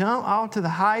they jump off to the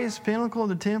highest pinnacle of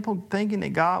the temple thinking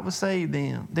that God would save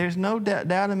them? There's no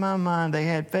doubt in my mind they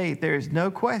had faith. There is no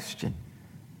question.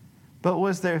 But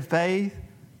was their faith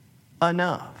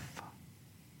enough?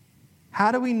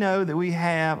 How do we know that we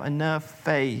have enough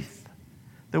faith?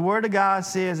 The Word of God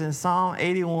says in Psalm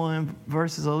 81,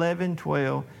 verses 11,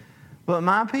 12, but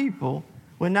my people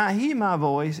would not heed my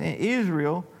voice, and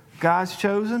Israel, God's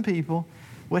chosen people,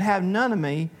 would have none of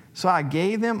me, so I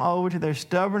gave them over to their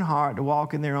stubborn heart to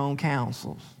walk in their own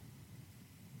counsels.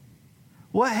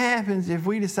 What happens if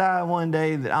we decide one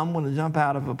day that I'm going to jump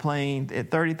out of a plane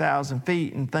at 30,000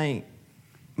 feet and think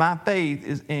my faith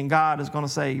is in God is going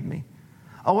to save me?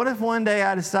 Or what if one day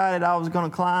I decided I was going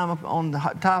to climb up on the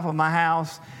top of my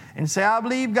house and say, I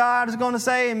believe God is going to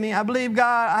save me. I believe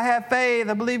God, I have faith.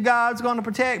 I believe God's going to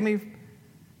protect me.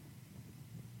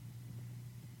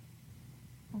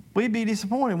 We'd be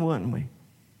disappointed, wouldn't we?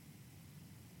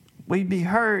 We'd be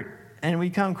hurt, and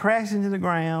we'd come crashing to the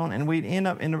ground, and we'd end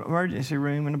up in the emergency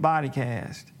room in a body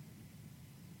cast.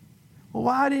 Well,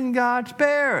 why didn't God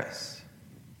spare us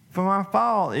from our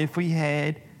fault if we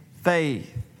had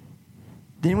faith?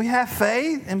 Didn't we have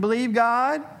faith and believe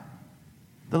God?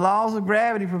 The laws of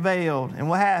gravity prevailed, and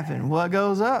what happened? What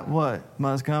goes up, what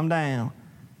must come down?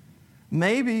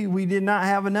 Maybe we did not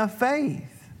have enough faith.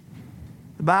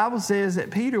 The Bible says that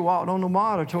Peter walked on the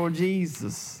water toward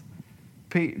Jesus.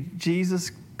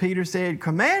 Peter said,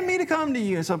 command me to come to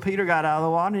you. And so Peter got out of the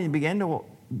water and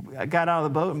he got out of the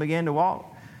boat and began to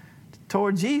walk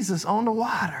toward Jesus on the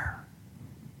water.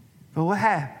 But what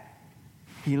happened?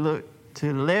 He looked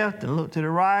to the left and looked to the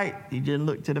right. He didn't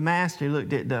look to the master. He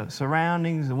looked at the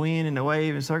surroundings, the wind and the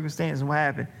wave and circumstances. And what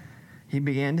happened? He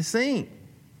began to sink.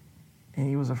 And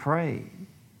he was afraid.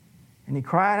 And he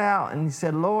cried out and he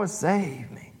said, Lord,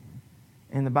 save me.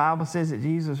 And the Bible says that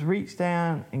Jesus reached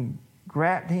down and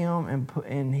grabbed him,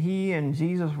 and he and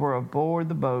Jesus were aboard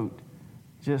the boat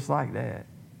just like that.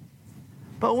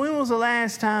 But when was the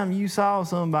last time you saw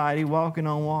somebody walking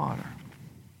on water?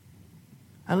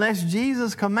 Unless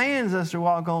Jesus commands us to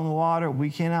walk on the water, we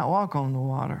cannot walk on the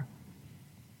water.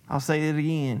 I'll say it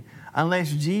again.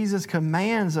 Unless Jesus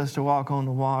commands us to walk on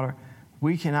the water,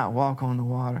 we cannot walk on the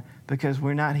water because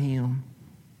we're not him.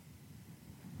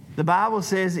 The Bible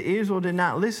says that Israel did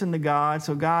not listen to God,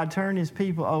 so God turned his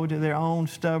people over to their own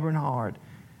stubborn heart.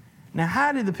 Now,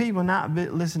 how did the people not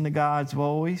listen to God's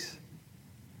voice?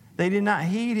 They did not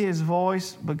heed his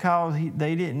voice because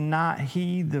they did not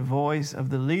heed the voice of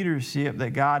the leadership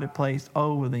that God had placed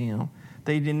over them.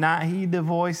 They did not heed the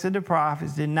voice of the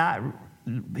prophets, did not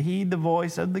heed the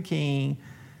voice of the king.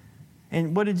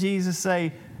 And what did Jesus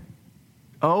say?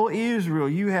 O Israel,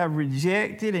 you have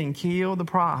rejected and killed the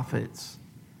prophets.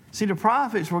 See, the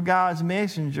prophets were God's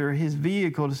messenger, his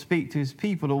vehicle to speak to his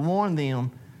people, to warn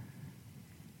them.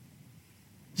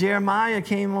 Jeremiah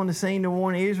came on the scene to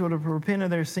warn Israel to repent of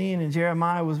their sin, and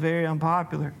Jeremiah was very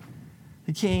unpopular.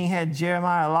 The king had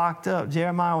Jeremiah locked up.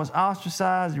 Jeremiah was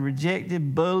ostracized,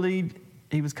 rejected, bullied.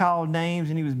 He was called names,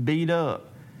 and he was beat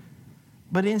up.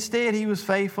 But instead, he was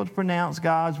faithful to pronounce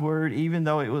God's word, even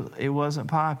though it wasn't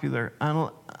popular.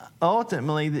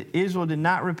 Ultimately, Israel did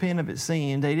not repent of its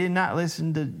sin. They did not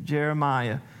listen to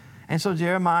Jeremiah. And so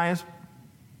Jeremiah's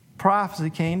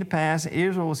prophecy came to pass.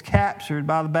 Israel was captured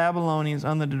by the Babylonians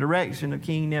under the direction of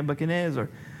King Nebuchadnezzar.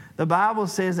 The Bible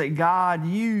says that God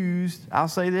used, I'll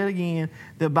say that again,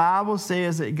 the Bible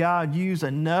says that God used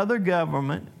another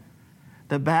government,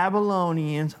 the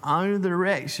Babylonians, under the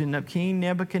direction of King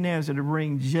Nebuchadnezzar to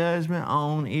bring judgment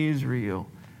on Israel.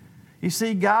 You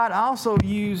see, God also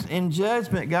used, in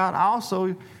judgment, God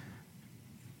also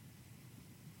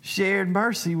shared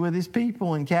mercy with his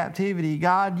people in captivity.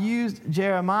 God used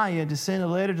Jeremiah to send a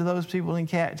letter to those people in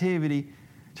captivity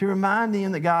to remind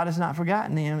them that God has not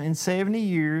forgotten them. In 70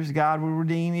 years, God will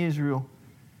redeem Israel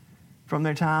from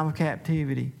their time of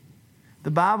captivity.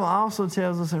 The Bible also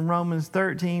tells us in Romans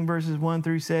 13, verses 1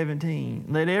 through 17,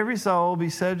 let every soul be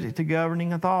subject to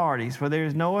governing authorities, for there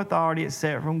is no authority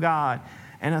except from God,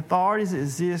 and authorities that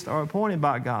exist are appointed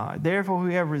by God. Therefore,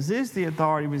 whoever resists the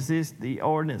authority resists the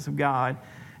ordinance of God,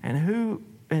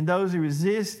 and those who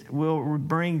resist will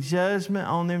bring judgment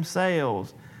on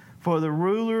themselves. For the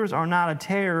rulers are not a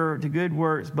terror to good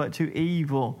works, but to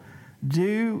evil.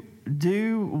 Do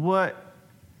what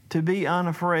to be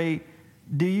unafraid.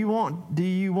 Do you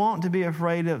want to be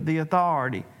afraid of the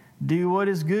authority? Do what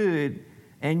is good,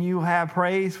 and you have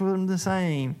praise for them the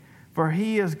same. For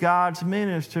he is God's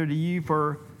minister to you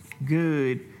for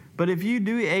good. But if you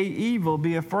do evil,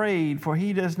 be afraid, for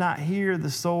he does not hear the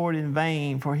sword in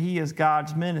vain. For he is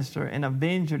God's minister, an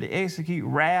avenger to execute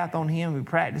wrath on him who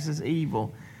practices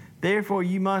evil. Therefore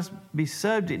you must be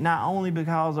subject not only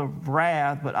because of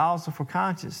wrath, but also for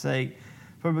conscience sake.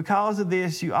 For because of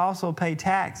this you also pay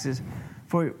taxes,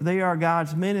 for they are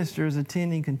God's ministers,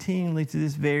 attending continually to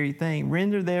this very thing.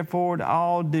 Render therefore to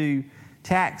all due,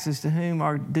 taxes to whom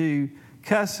are due,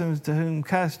 customs to whom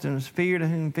customs, fear to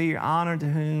whom fear, honor to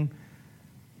whom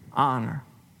honor.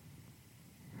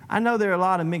 I know there are a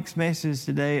lot of mixed messages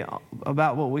today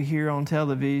about what we hear on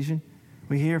television.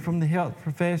 We hear from the health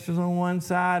professionals on one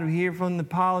side, we hear from the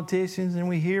politicians, and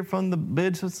we hear from the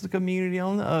business community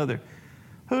on the other.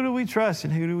 Who do we trust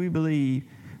and who do we believe?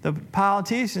 The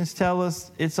politicians tell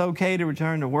us it's okay to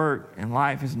return to work and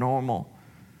life is normal,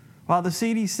 while the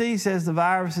CDC says the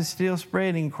virus is still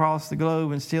spreading across the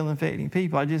globe and still infecting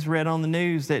people. I just read on the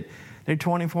news that there are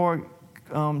 24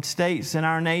 states in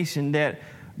our nation that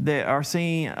are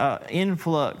seeing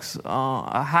influx,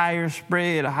 a higher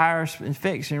spread, a higher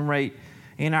infection rate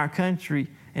in our country.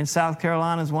 And South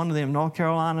Carolina is one of them. North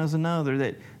Carolina is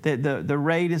another. That the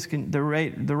rate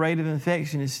of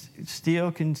infection is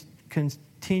still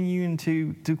continuing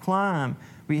to climb.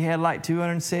 We had like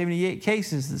 278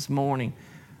 cases this morning,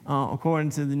 according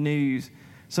to the news.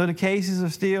 So the cases are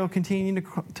still continuing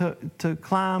to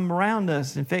climb around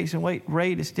us. Infection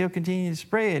rate is still continuing to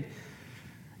spread.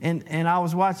 And I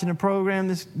was watching a program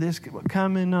this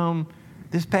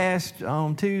past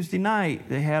Tuesday night.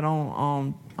 They had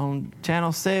on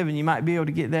Channel 7. You might be able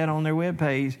to get that on their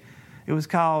webpage. It was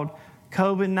called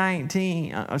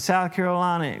COVID-19. South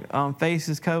Carolina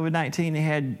faces COVID-19. They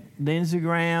had Lindsey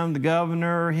Graham, the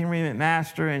governor, Henry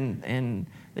McMaster, and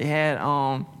they had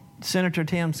Senator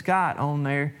Tim Scott on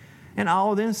there. And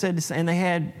all of them said the same. And they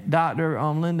had Dr.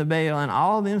 Linda Bell, and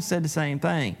all of them said the same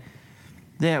thing,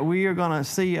 that we are going to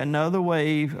see another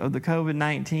wave of the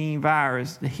COVID-19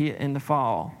 virus to hit in the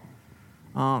fall.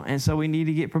 And so we need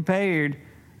to get prepared.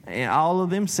 And all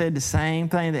of them said the same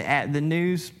thing. That the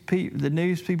news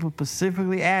people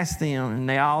specifically asked them, and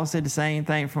they all said the same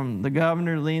thing, from the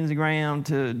governor, Lindsey Graham,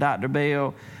 to Dr.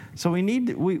 Bell. So we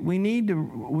need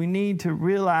to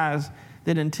realize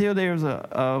that until there's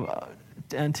a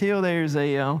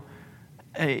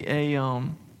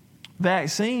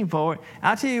vaccine for it,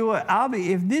 I'll tell you what,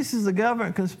 if this is a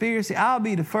government conspiracy, I'll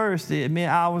be the first to admit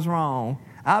I was wrong.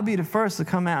 I'll be the first to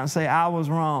come out and say I was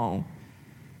wrong.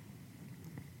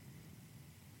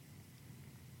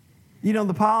 You know,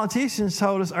 the politicians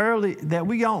told us early that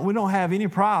we don't have any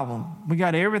problem. We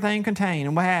got everything contained.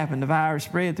 And what happened? The virus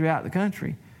spread throughout the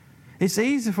country. It's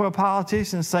easy for a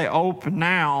politician to say open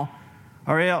now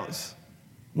or else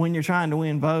when you're trying to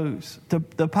win votes.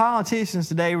 The politicians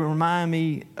today remind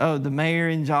me of the mayor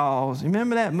in Jaws.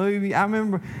 Remember that movie? I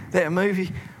remember that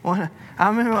movie.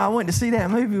 I went to see that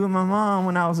movie with my mom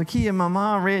when I was a kid. My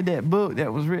mom read that book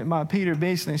that was written by Peter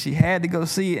Benchley, and she had to go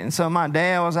see it. And so my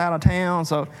dad was out of town,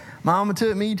 so Mama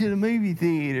took me to the movie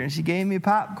theater, and she gave me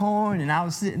popcorn, and I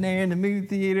was sitting there in the movie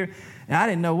theater, and I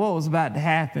didn't know what was about to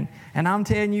happen. And I'm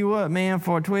telling you what, man,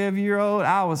 for a 12-year-old,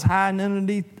 I was hiding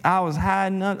underneath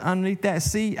that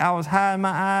seat. I was hiding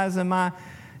my eyes and my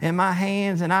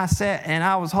hands, and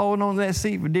I was holding on to that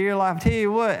seat for dear life. I tell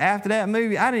you what, after that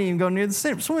movie, I didn't even go near the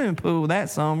swimming pool that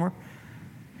summer.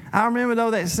 I remember,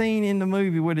 though, that scene in the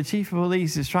movie where the chief of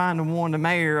police is trying to warn the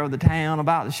mayor of the town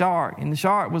about the shark. And the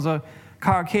shark was a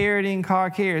Carcharodon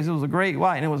carcharis. It was a great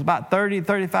white, and it was about 30 to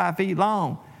 35 feet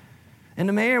long. And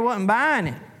the mayor wasn't buying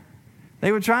it.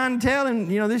 They were trying to tell him,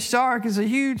 this shark is a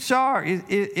huge shark.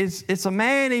 It's a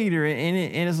man-eater,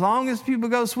 and as long as people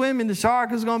go swimming, the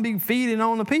shark is going to be feeding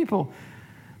on the people.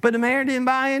 But the mayor didn't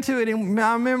buy into it, and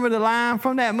I remember the line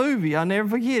from that movie. I'll never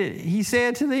forget it. He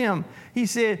said to them,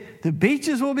 the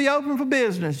beaches will be open for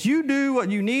business. You do what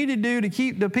you need to do to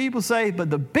keep the people safe, but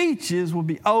the beaches will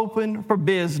be open for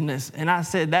business. And I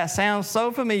said, that sounds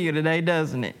so familiar today,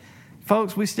 doesn't it?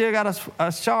 Folks, we still got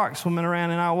a shark swimming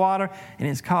around in our water, and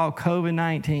it's called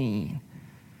COVID-19.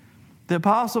 The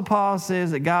Apostle Paul says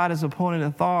that God has appointed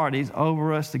authorities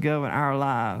over us to govern our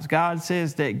lives. God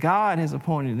says that God has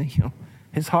appointed them.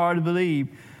 It's hard to believe,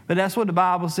 but that's what the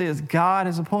Bible says. God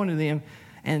has appointed them.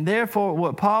 And therefore,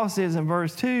 what Paul says in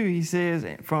verse 2, he says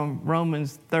from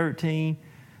Romans 13,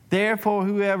 therefore,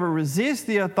 whoever resists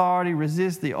the authority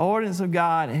resists the ordinance of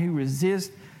God, and who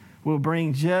resists will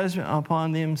bring judgment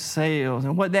upon themselves.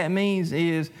 And what that means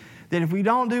is that if we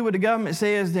don't do what the government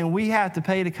says, then we have to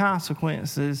pay the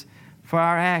consequences for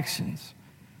our actions.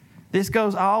 This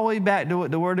goes all the way back to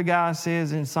what the Word of God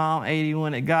says in Psalm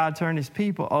 81, that God turned His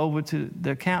people over to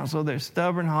the counsel of their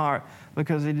stubborn heart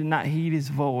because they did not heed His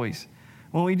voice.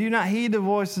 When we do not heed the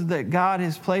voices that God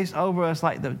has placed over us,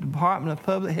 like the Department of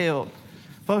Public Health,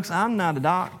 folks, I'm not a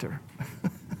doctor.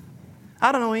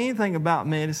 I don't know anything about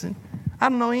medicine. I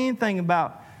don't know anything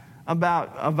about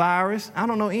a virus. I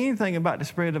don't know anything about the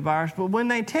spread of the virus. But when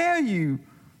they tell you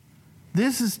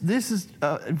this is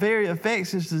a very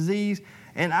infectious disease,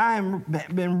 and I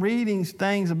have been reading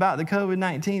things about the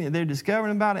COVID-19 that they're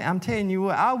discovering about it, I'm telling you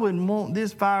what, I wouldn't want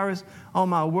this virus on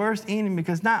my worst enemy,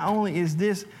 because not only is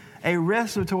this a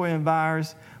respiratory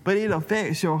virus, but it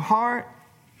affects your heart,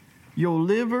 your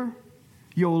liver,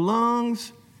 your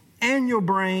lungs, and your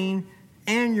brain,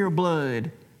 and your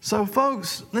blood. So,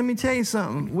 folks, let me tell you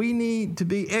something. We need to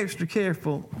be extra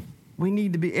careful. We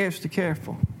need to be extra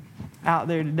careful out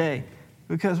there today.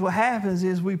 Because what happens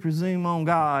is we presume on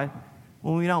God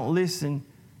when we don't listen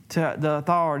to the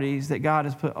authorities that God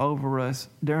has put over us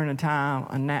during a time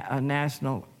of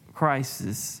national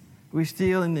crisis. We're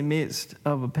still in the midst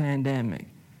of a pandemic.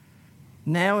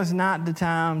 Now is not the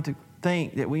time to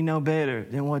think that we know better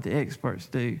than what the experts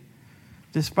do.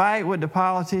 Despite what the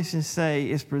politicians say,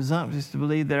 it's presumptuous to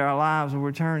believe that our lives will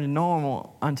return to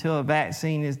normal until a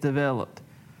vaccine is developed.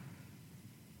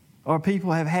 Or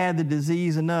people have had the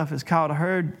disease enough. It's called a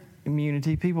herd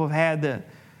immunity. People have had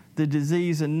the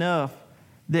disease enough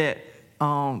that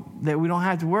we don't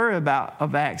have to worry about a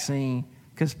vaccine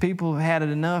because people have had it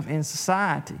enough in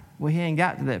society. Well, he ain't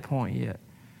got to that point yet.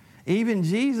 Even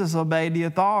Jesus obeyed the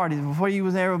authorities. Before he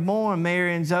was ever born,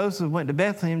 Mary and Joseph went to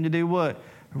Bethlehem to do what?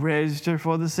 Register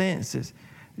for the census.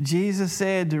 Jesus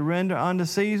said to render unto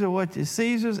Caesar what is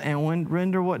Caesar's and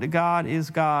render what to God is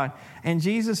God. And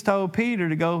Jesus told Peter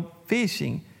to go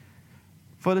fishing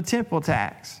for the temple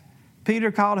tax.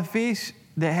 Peter caught a fish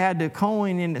that had the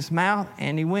coin in its mouth,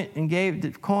 and he went and gave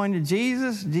the coin to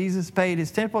Jesus. Jesus paid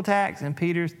his temple tax and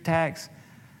Peter's tax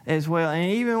as well.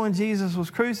 And even when Jesus was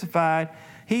crucified,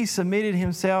 he submitted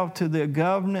himself to the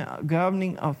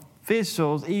governing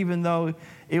officials, even though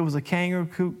it was a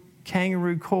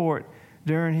kangaroo court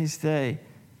during his day.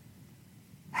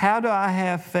 How do I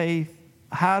have faith?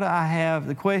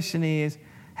 The question is,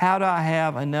 how do I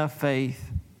have enough faith?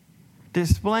 To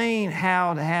explain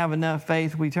how to have enough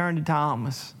faith, we turn to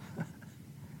Thomas.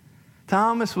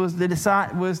 Thomas was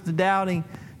the doubting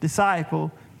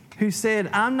disciple who said,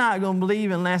 I'm not going to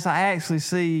believe unless I actually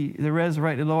see the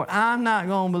resurrected Lord. I'm not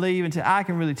going to believe until I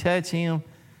can really touch him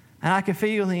and I can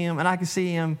feel him and I can see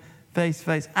him face to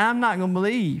face. I'm not going to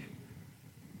believe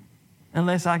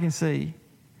unless I can see.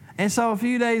 And so a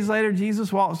few days later,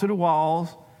 Jesus walks through the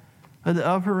walls of the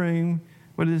upper room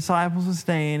where the disciples are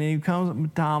staying, and he comes up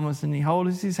with Thomas, and he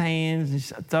holds his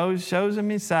hands and shows him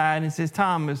his side and says,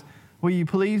 Thomas, will you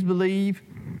please believe?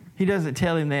 He doesn't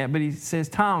tell him that, but he says,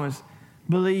 Thomas,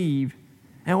 believe.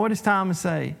 And what does Thomas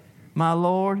say? My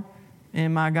Lord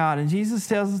and my God. And Jesus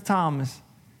tells Thomas,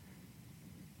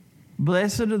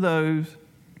 blessed are those,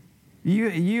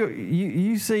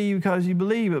 you see because you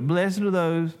believe, but blessed are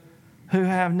those who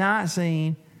have not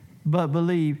seen but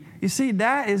believe. You see,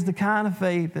 that is the kind of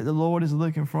faith that the Lord is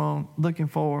looking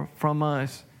for from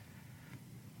us.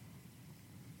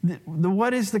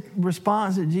 What is the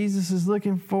response that Jesus is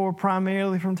looking for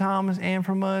primarily from Thomas and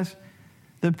from us?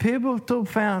 Do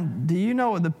you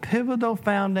know what the pivotal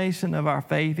foundation of our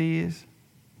faith is?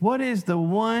 What is the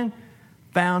one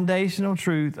foundational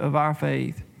truth of our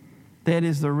faith? That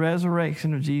is the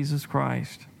resurrection of Jesus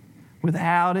Christ.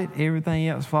 Without it, everything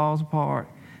else falls apart.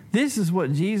 This is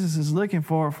what Jesus is looking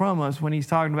for from us when he's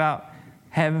talking about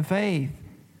having faith.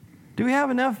 Do we have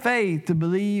enough faith to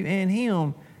believe in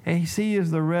him and he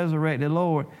is the resurrected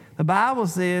Lord? The Bible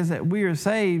says that we are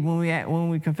saved when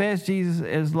we confess Jesus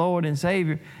as Lord and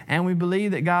Savior and we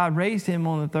believe that God raised him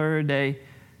on the third day.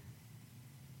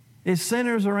 It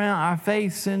centers around, our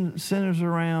faith centers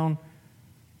around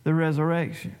the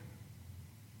resurrection.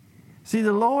 See,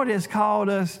 the Lord has called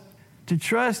us to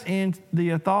trust in the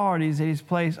authorities that he's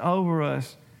placed over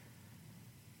us.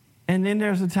 And then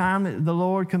there's a time that the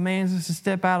Lord commands us to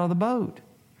step out of the boat.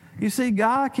 You see,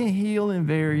 God can heal in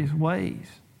various ways.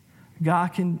 God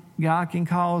can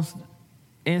cause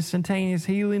instantaneous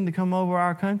healing to come over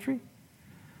our country.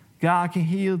 God can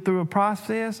heal through a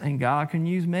process, and God can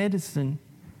use medicine.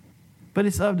 But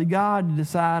it's up to God to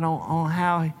decide on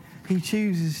how he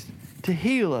chooses to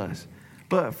heal us.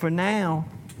 But for now,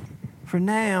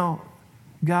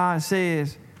 God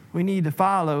says we need to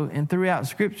follow, and throughout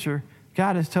Scripture,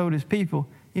 God has told his people,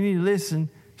 you need to listen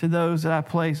to those that I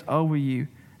place over you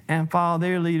and follow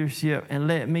their leadership and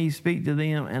let me speak to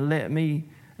them and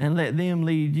let them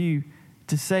lead you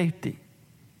to safety.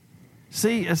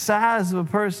 See, the size of a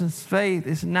person's faith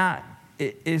is not,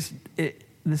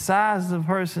 the size of a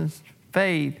person's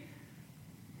faith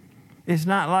is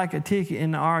not like a ticket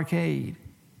in the arcade.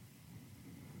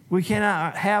 We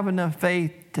cannot have enough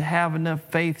faith to have enough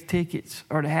faith tickets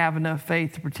or to have enough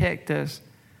faith to protect us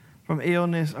from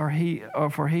illness or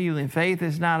for healing. Faith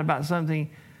is not about something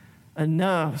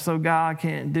enough so God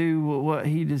can't do what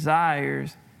he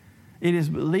desires. It is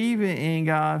believing in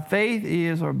God. Faith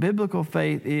is, or biblical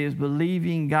faith is,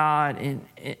 believing God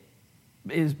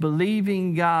is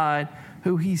believing God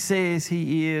who he says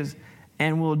he is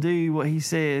and will do what he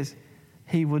says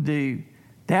he will do.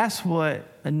 That's what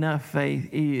enough faith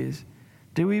is.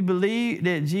 Do we believe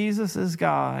that Jesus is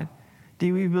God?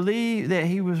 Do we believe that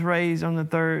he was raised on the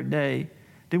third day?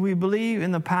 Do we believe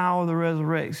in the power of the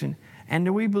resurrection? And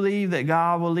do we believe that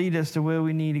God will lead us to where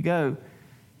we need to go?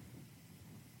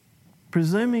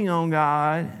 Presuming on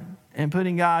God and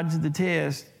putting God to the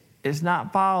test is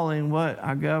not following what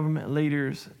our government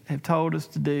leaders have told us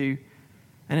to do.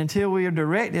 And until we are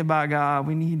directed by God,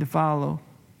 we need to follow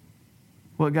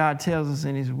what God tells us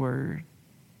in his word.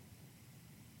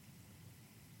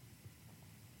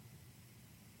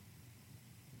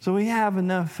 So we have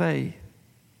enough faith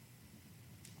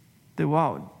to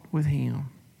walk with him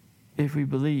if we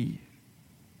believe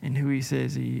in who he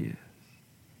says he is.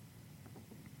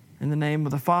 In the name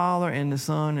of the Father, and the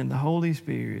Son, and the Holy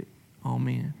Spirit.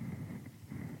 Amen.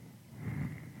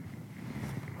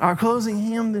 Our closing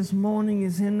hymn this morning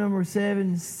is hymn number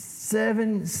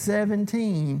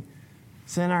 717.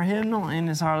 It's in our hymnal, and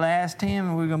it's our last hymn,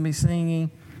 and we're going to be singing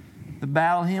the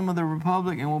Battle Hymn of the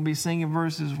Republic, and we'll be singing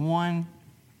verses 1,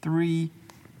 3,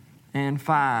 and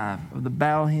 5 of the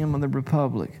Battle Hymn of the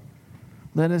Republic.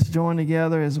 Let us join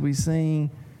together as we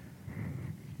sing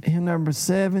hymn number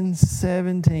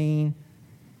 717,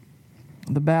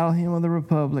 the Battle Hymn of the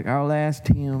Republic, our last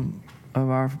hymn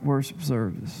of our worship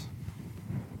service.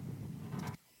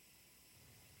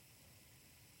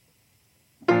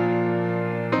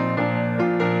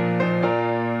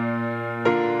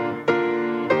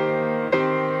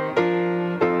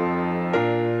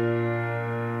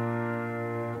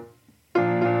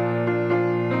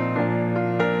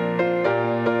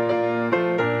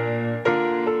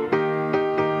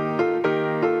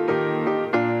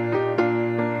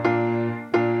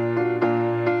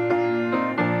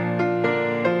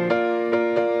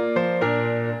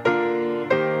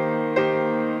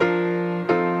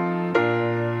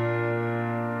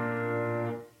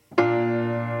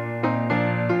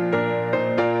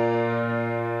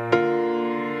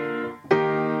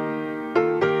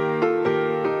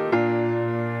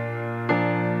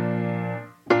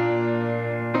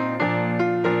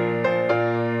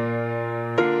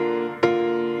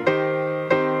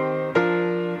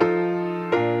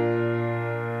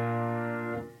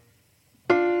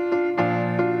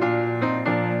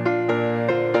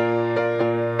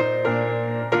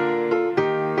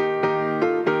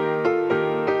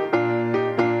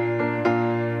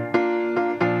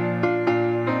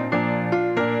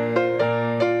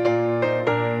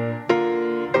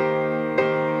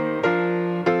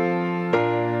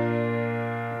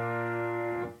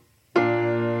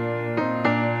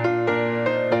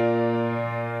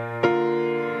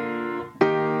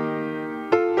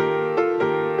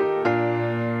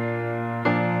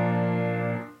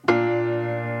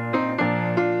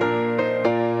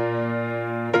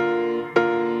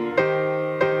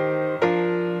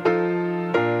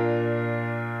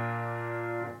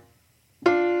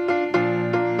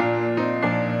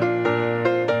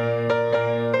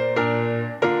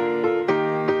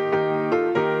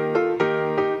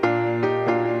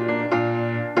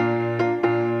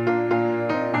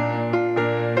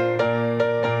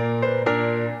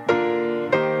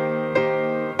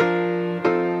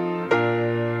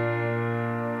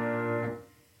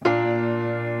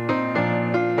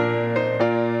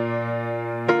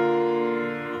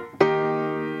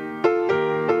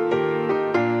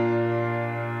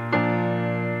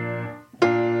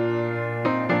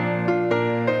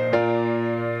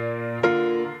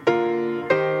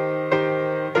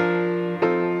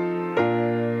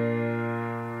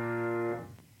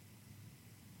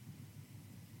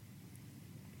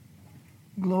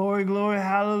 Glory, glory,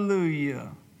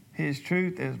 hallelujah. His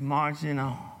truth is marching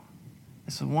on.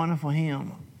 It's a wonderful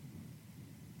hymn.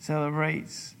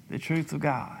 Celebrates the truth of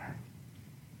God.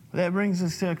 Well, that brings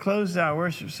us to a close to our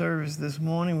worship service this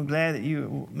morning. We're glad that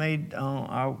you made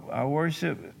our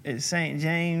worship at St.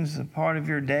 James a part of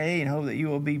your day, and hope that you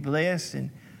will be blessed,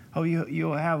 and hope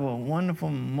you'll have a wonderful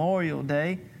Memorial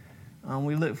Day.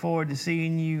 We look forward to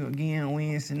seeing you again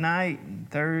Wednesday night and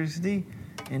Thursday.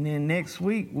 And then next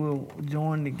week, we'll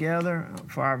join together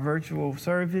for our virtual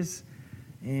service.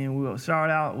 And we'll start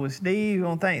out with Steve. We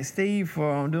want to thank Steve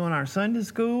for doing our Sunday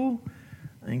school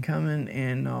and coming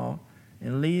and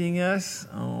leading us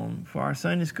for our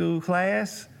Sunday school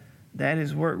class. That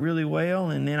has worked really well.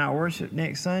 And then our worship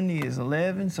next Sunday is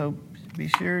 11. So be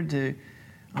sure to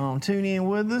tune in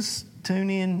with us. Tune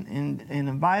in and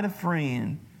invite a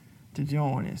friend to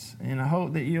join us. And I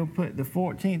hope that you'll put the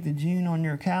 14th of June on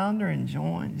your calendar and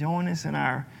join us in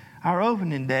our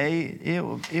opening day. It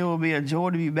will be a joy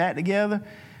to be back together,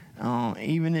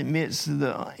 even in the midst of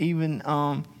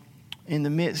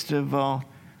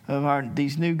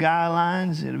these new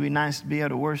guidelines. It'll be nice to be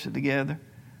able to worship together.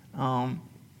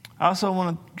 I also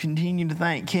want to continue to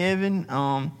thank Kevin.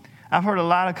 I've heard a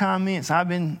lot of comments. I've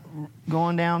been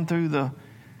going down through the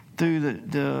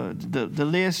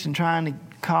list and trying to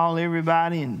call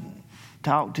everybody and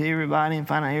talk to everybody and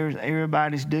find out how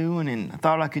everybody's doing. And I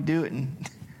thought I could do it in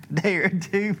a day or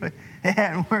two, but it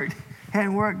hadn't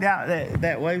worked out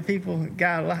that way. People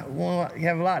have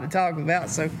a lot to talk about,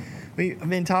 so I've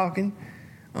been talking.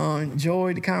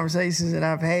 Enjoyed the conversations that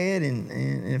I've had,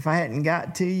 and if I hadn't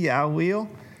got to you, I will.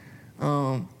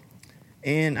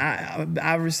 And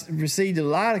I received a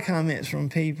lot of comments from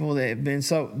people that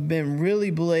have been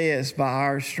really blessed by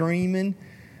our streaming,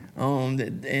 and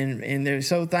they're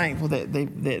so thankful that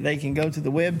they can go to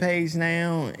the webpage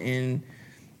now and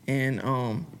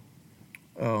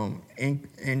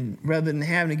rather than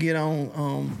having to get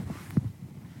on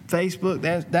Facebook,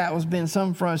 that was been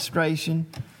some frustration.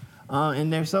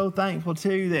 And they're so thankful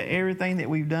too that everything that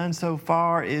we've done so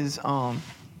far is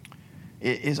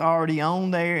already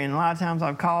on there. And a lot of times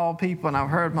I've called people and I've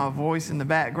heard my voice in the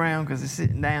background because they're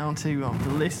sitting down to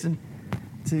listen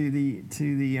to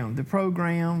the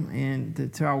program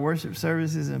and to our worship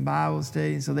services and Bible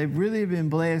study. So they've really been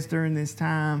blessed during this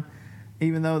time,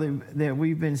 even though that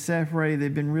we've been separated.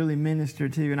 They've been really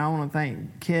ministered to, and I want to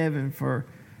thank Kevin for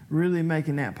really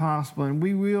making that possible. And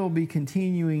we will be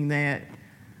continuing that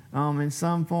in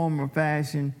some form or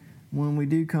fashion when we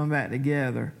do come back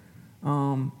together.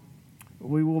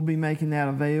 We will be making that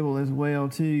available as well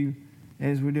too,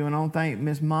 as we're doing. I want to thank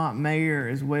Miss Mont Mayer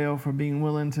as well for being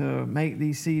willing to make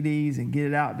these CDs and get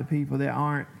it out to people that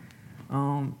aren't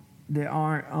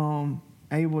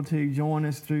able to join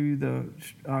us through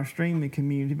our streaming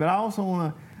community. But I also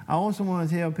want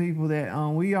to tell people that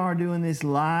we are doing this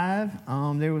live.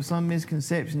 There was some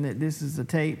misconception that this is a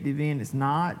taped event. It's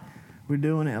not. We're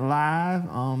doing it live.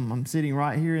 I'm sitting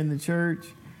right here in the church,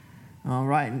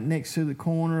 right next to the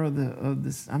corner of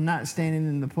the. I'm not standing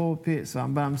in the pulpit,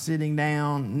 but I'm sitting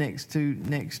down next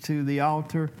to the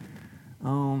altar,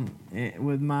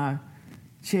 with my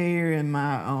chair and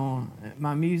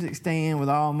my music stand with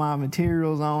all my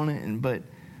materials on it. But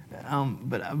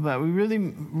we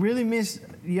really miss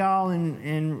y'all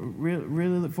and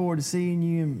really look forward to seeing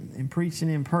you and preaching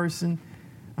in person.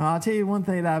 I'll tell you one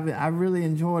thing that I really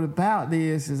enjoyed about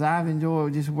this is I've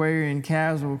enjoyed just wearing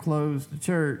casual clothes to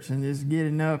church and just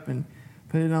getting up and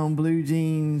putting on blue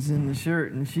jeans and the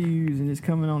shirt and shoes and just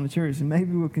coming on to church. And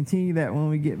maybe we'll continue that when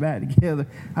we get back together.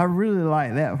 I really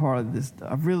like that part of this.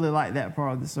 I really like that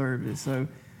part of the service. So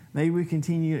maybe we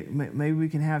continue. Maybe we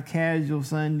can have casual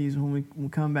Sundays when we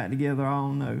come back together. I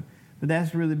don't know, but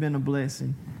that's really been a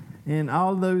blessing. And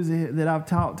all those that I've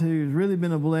talked to has really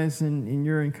been a blessing in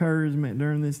your encouragement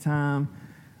during this time,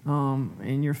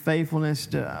 and your faithfulness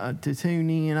to tune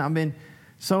in. I've been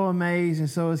so amazed, and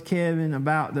so is Kevin,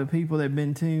 about the people that have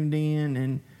been tuned in.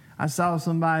 And I saw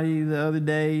somebody the other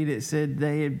day that said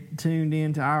they had tuned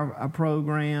into our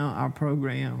program,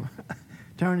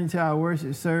 turned into our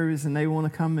worship service, and they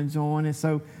want to come and join us.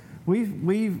 So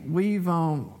we've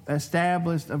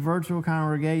established a virtual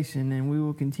congregation, and we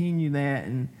will continue that.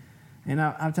 And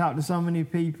I've talked to so many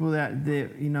people that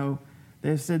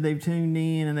they've said they've tuned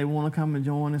in and they want to come and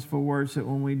join us for worship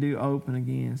when we do open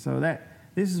again. So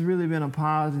this has really been a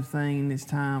positive thing in this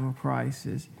time of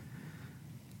crisis.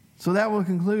 So that will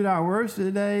conclude our worship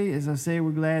today. As I said, we're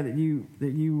glad that you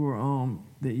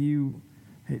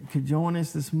could join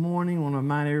us this morning. I want to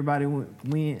remind everybody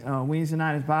Wednesday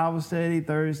night is Bible study.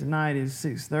 Thursday night is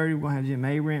 6:30. We're going to have Jim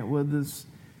Abrant with us,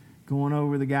 going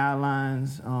over the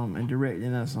guidelines and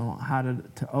directing us on how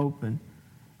to open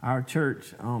our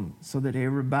church, so that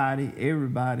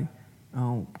everybody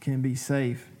can be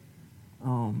safe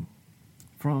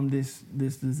from this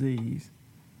disease.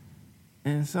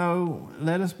 And so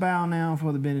let us bow now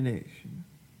for the benediction.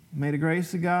 May the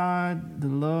grace of God, the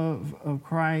love of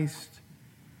Christ,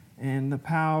 and the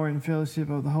power and fellowship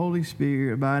of the Holy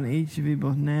Spirit abide in each of you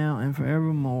both now and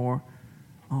forevermore.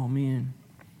 Amen.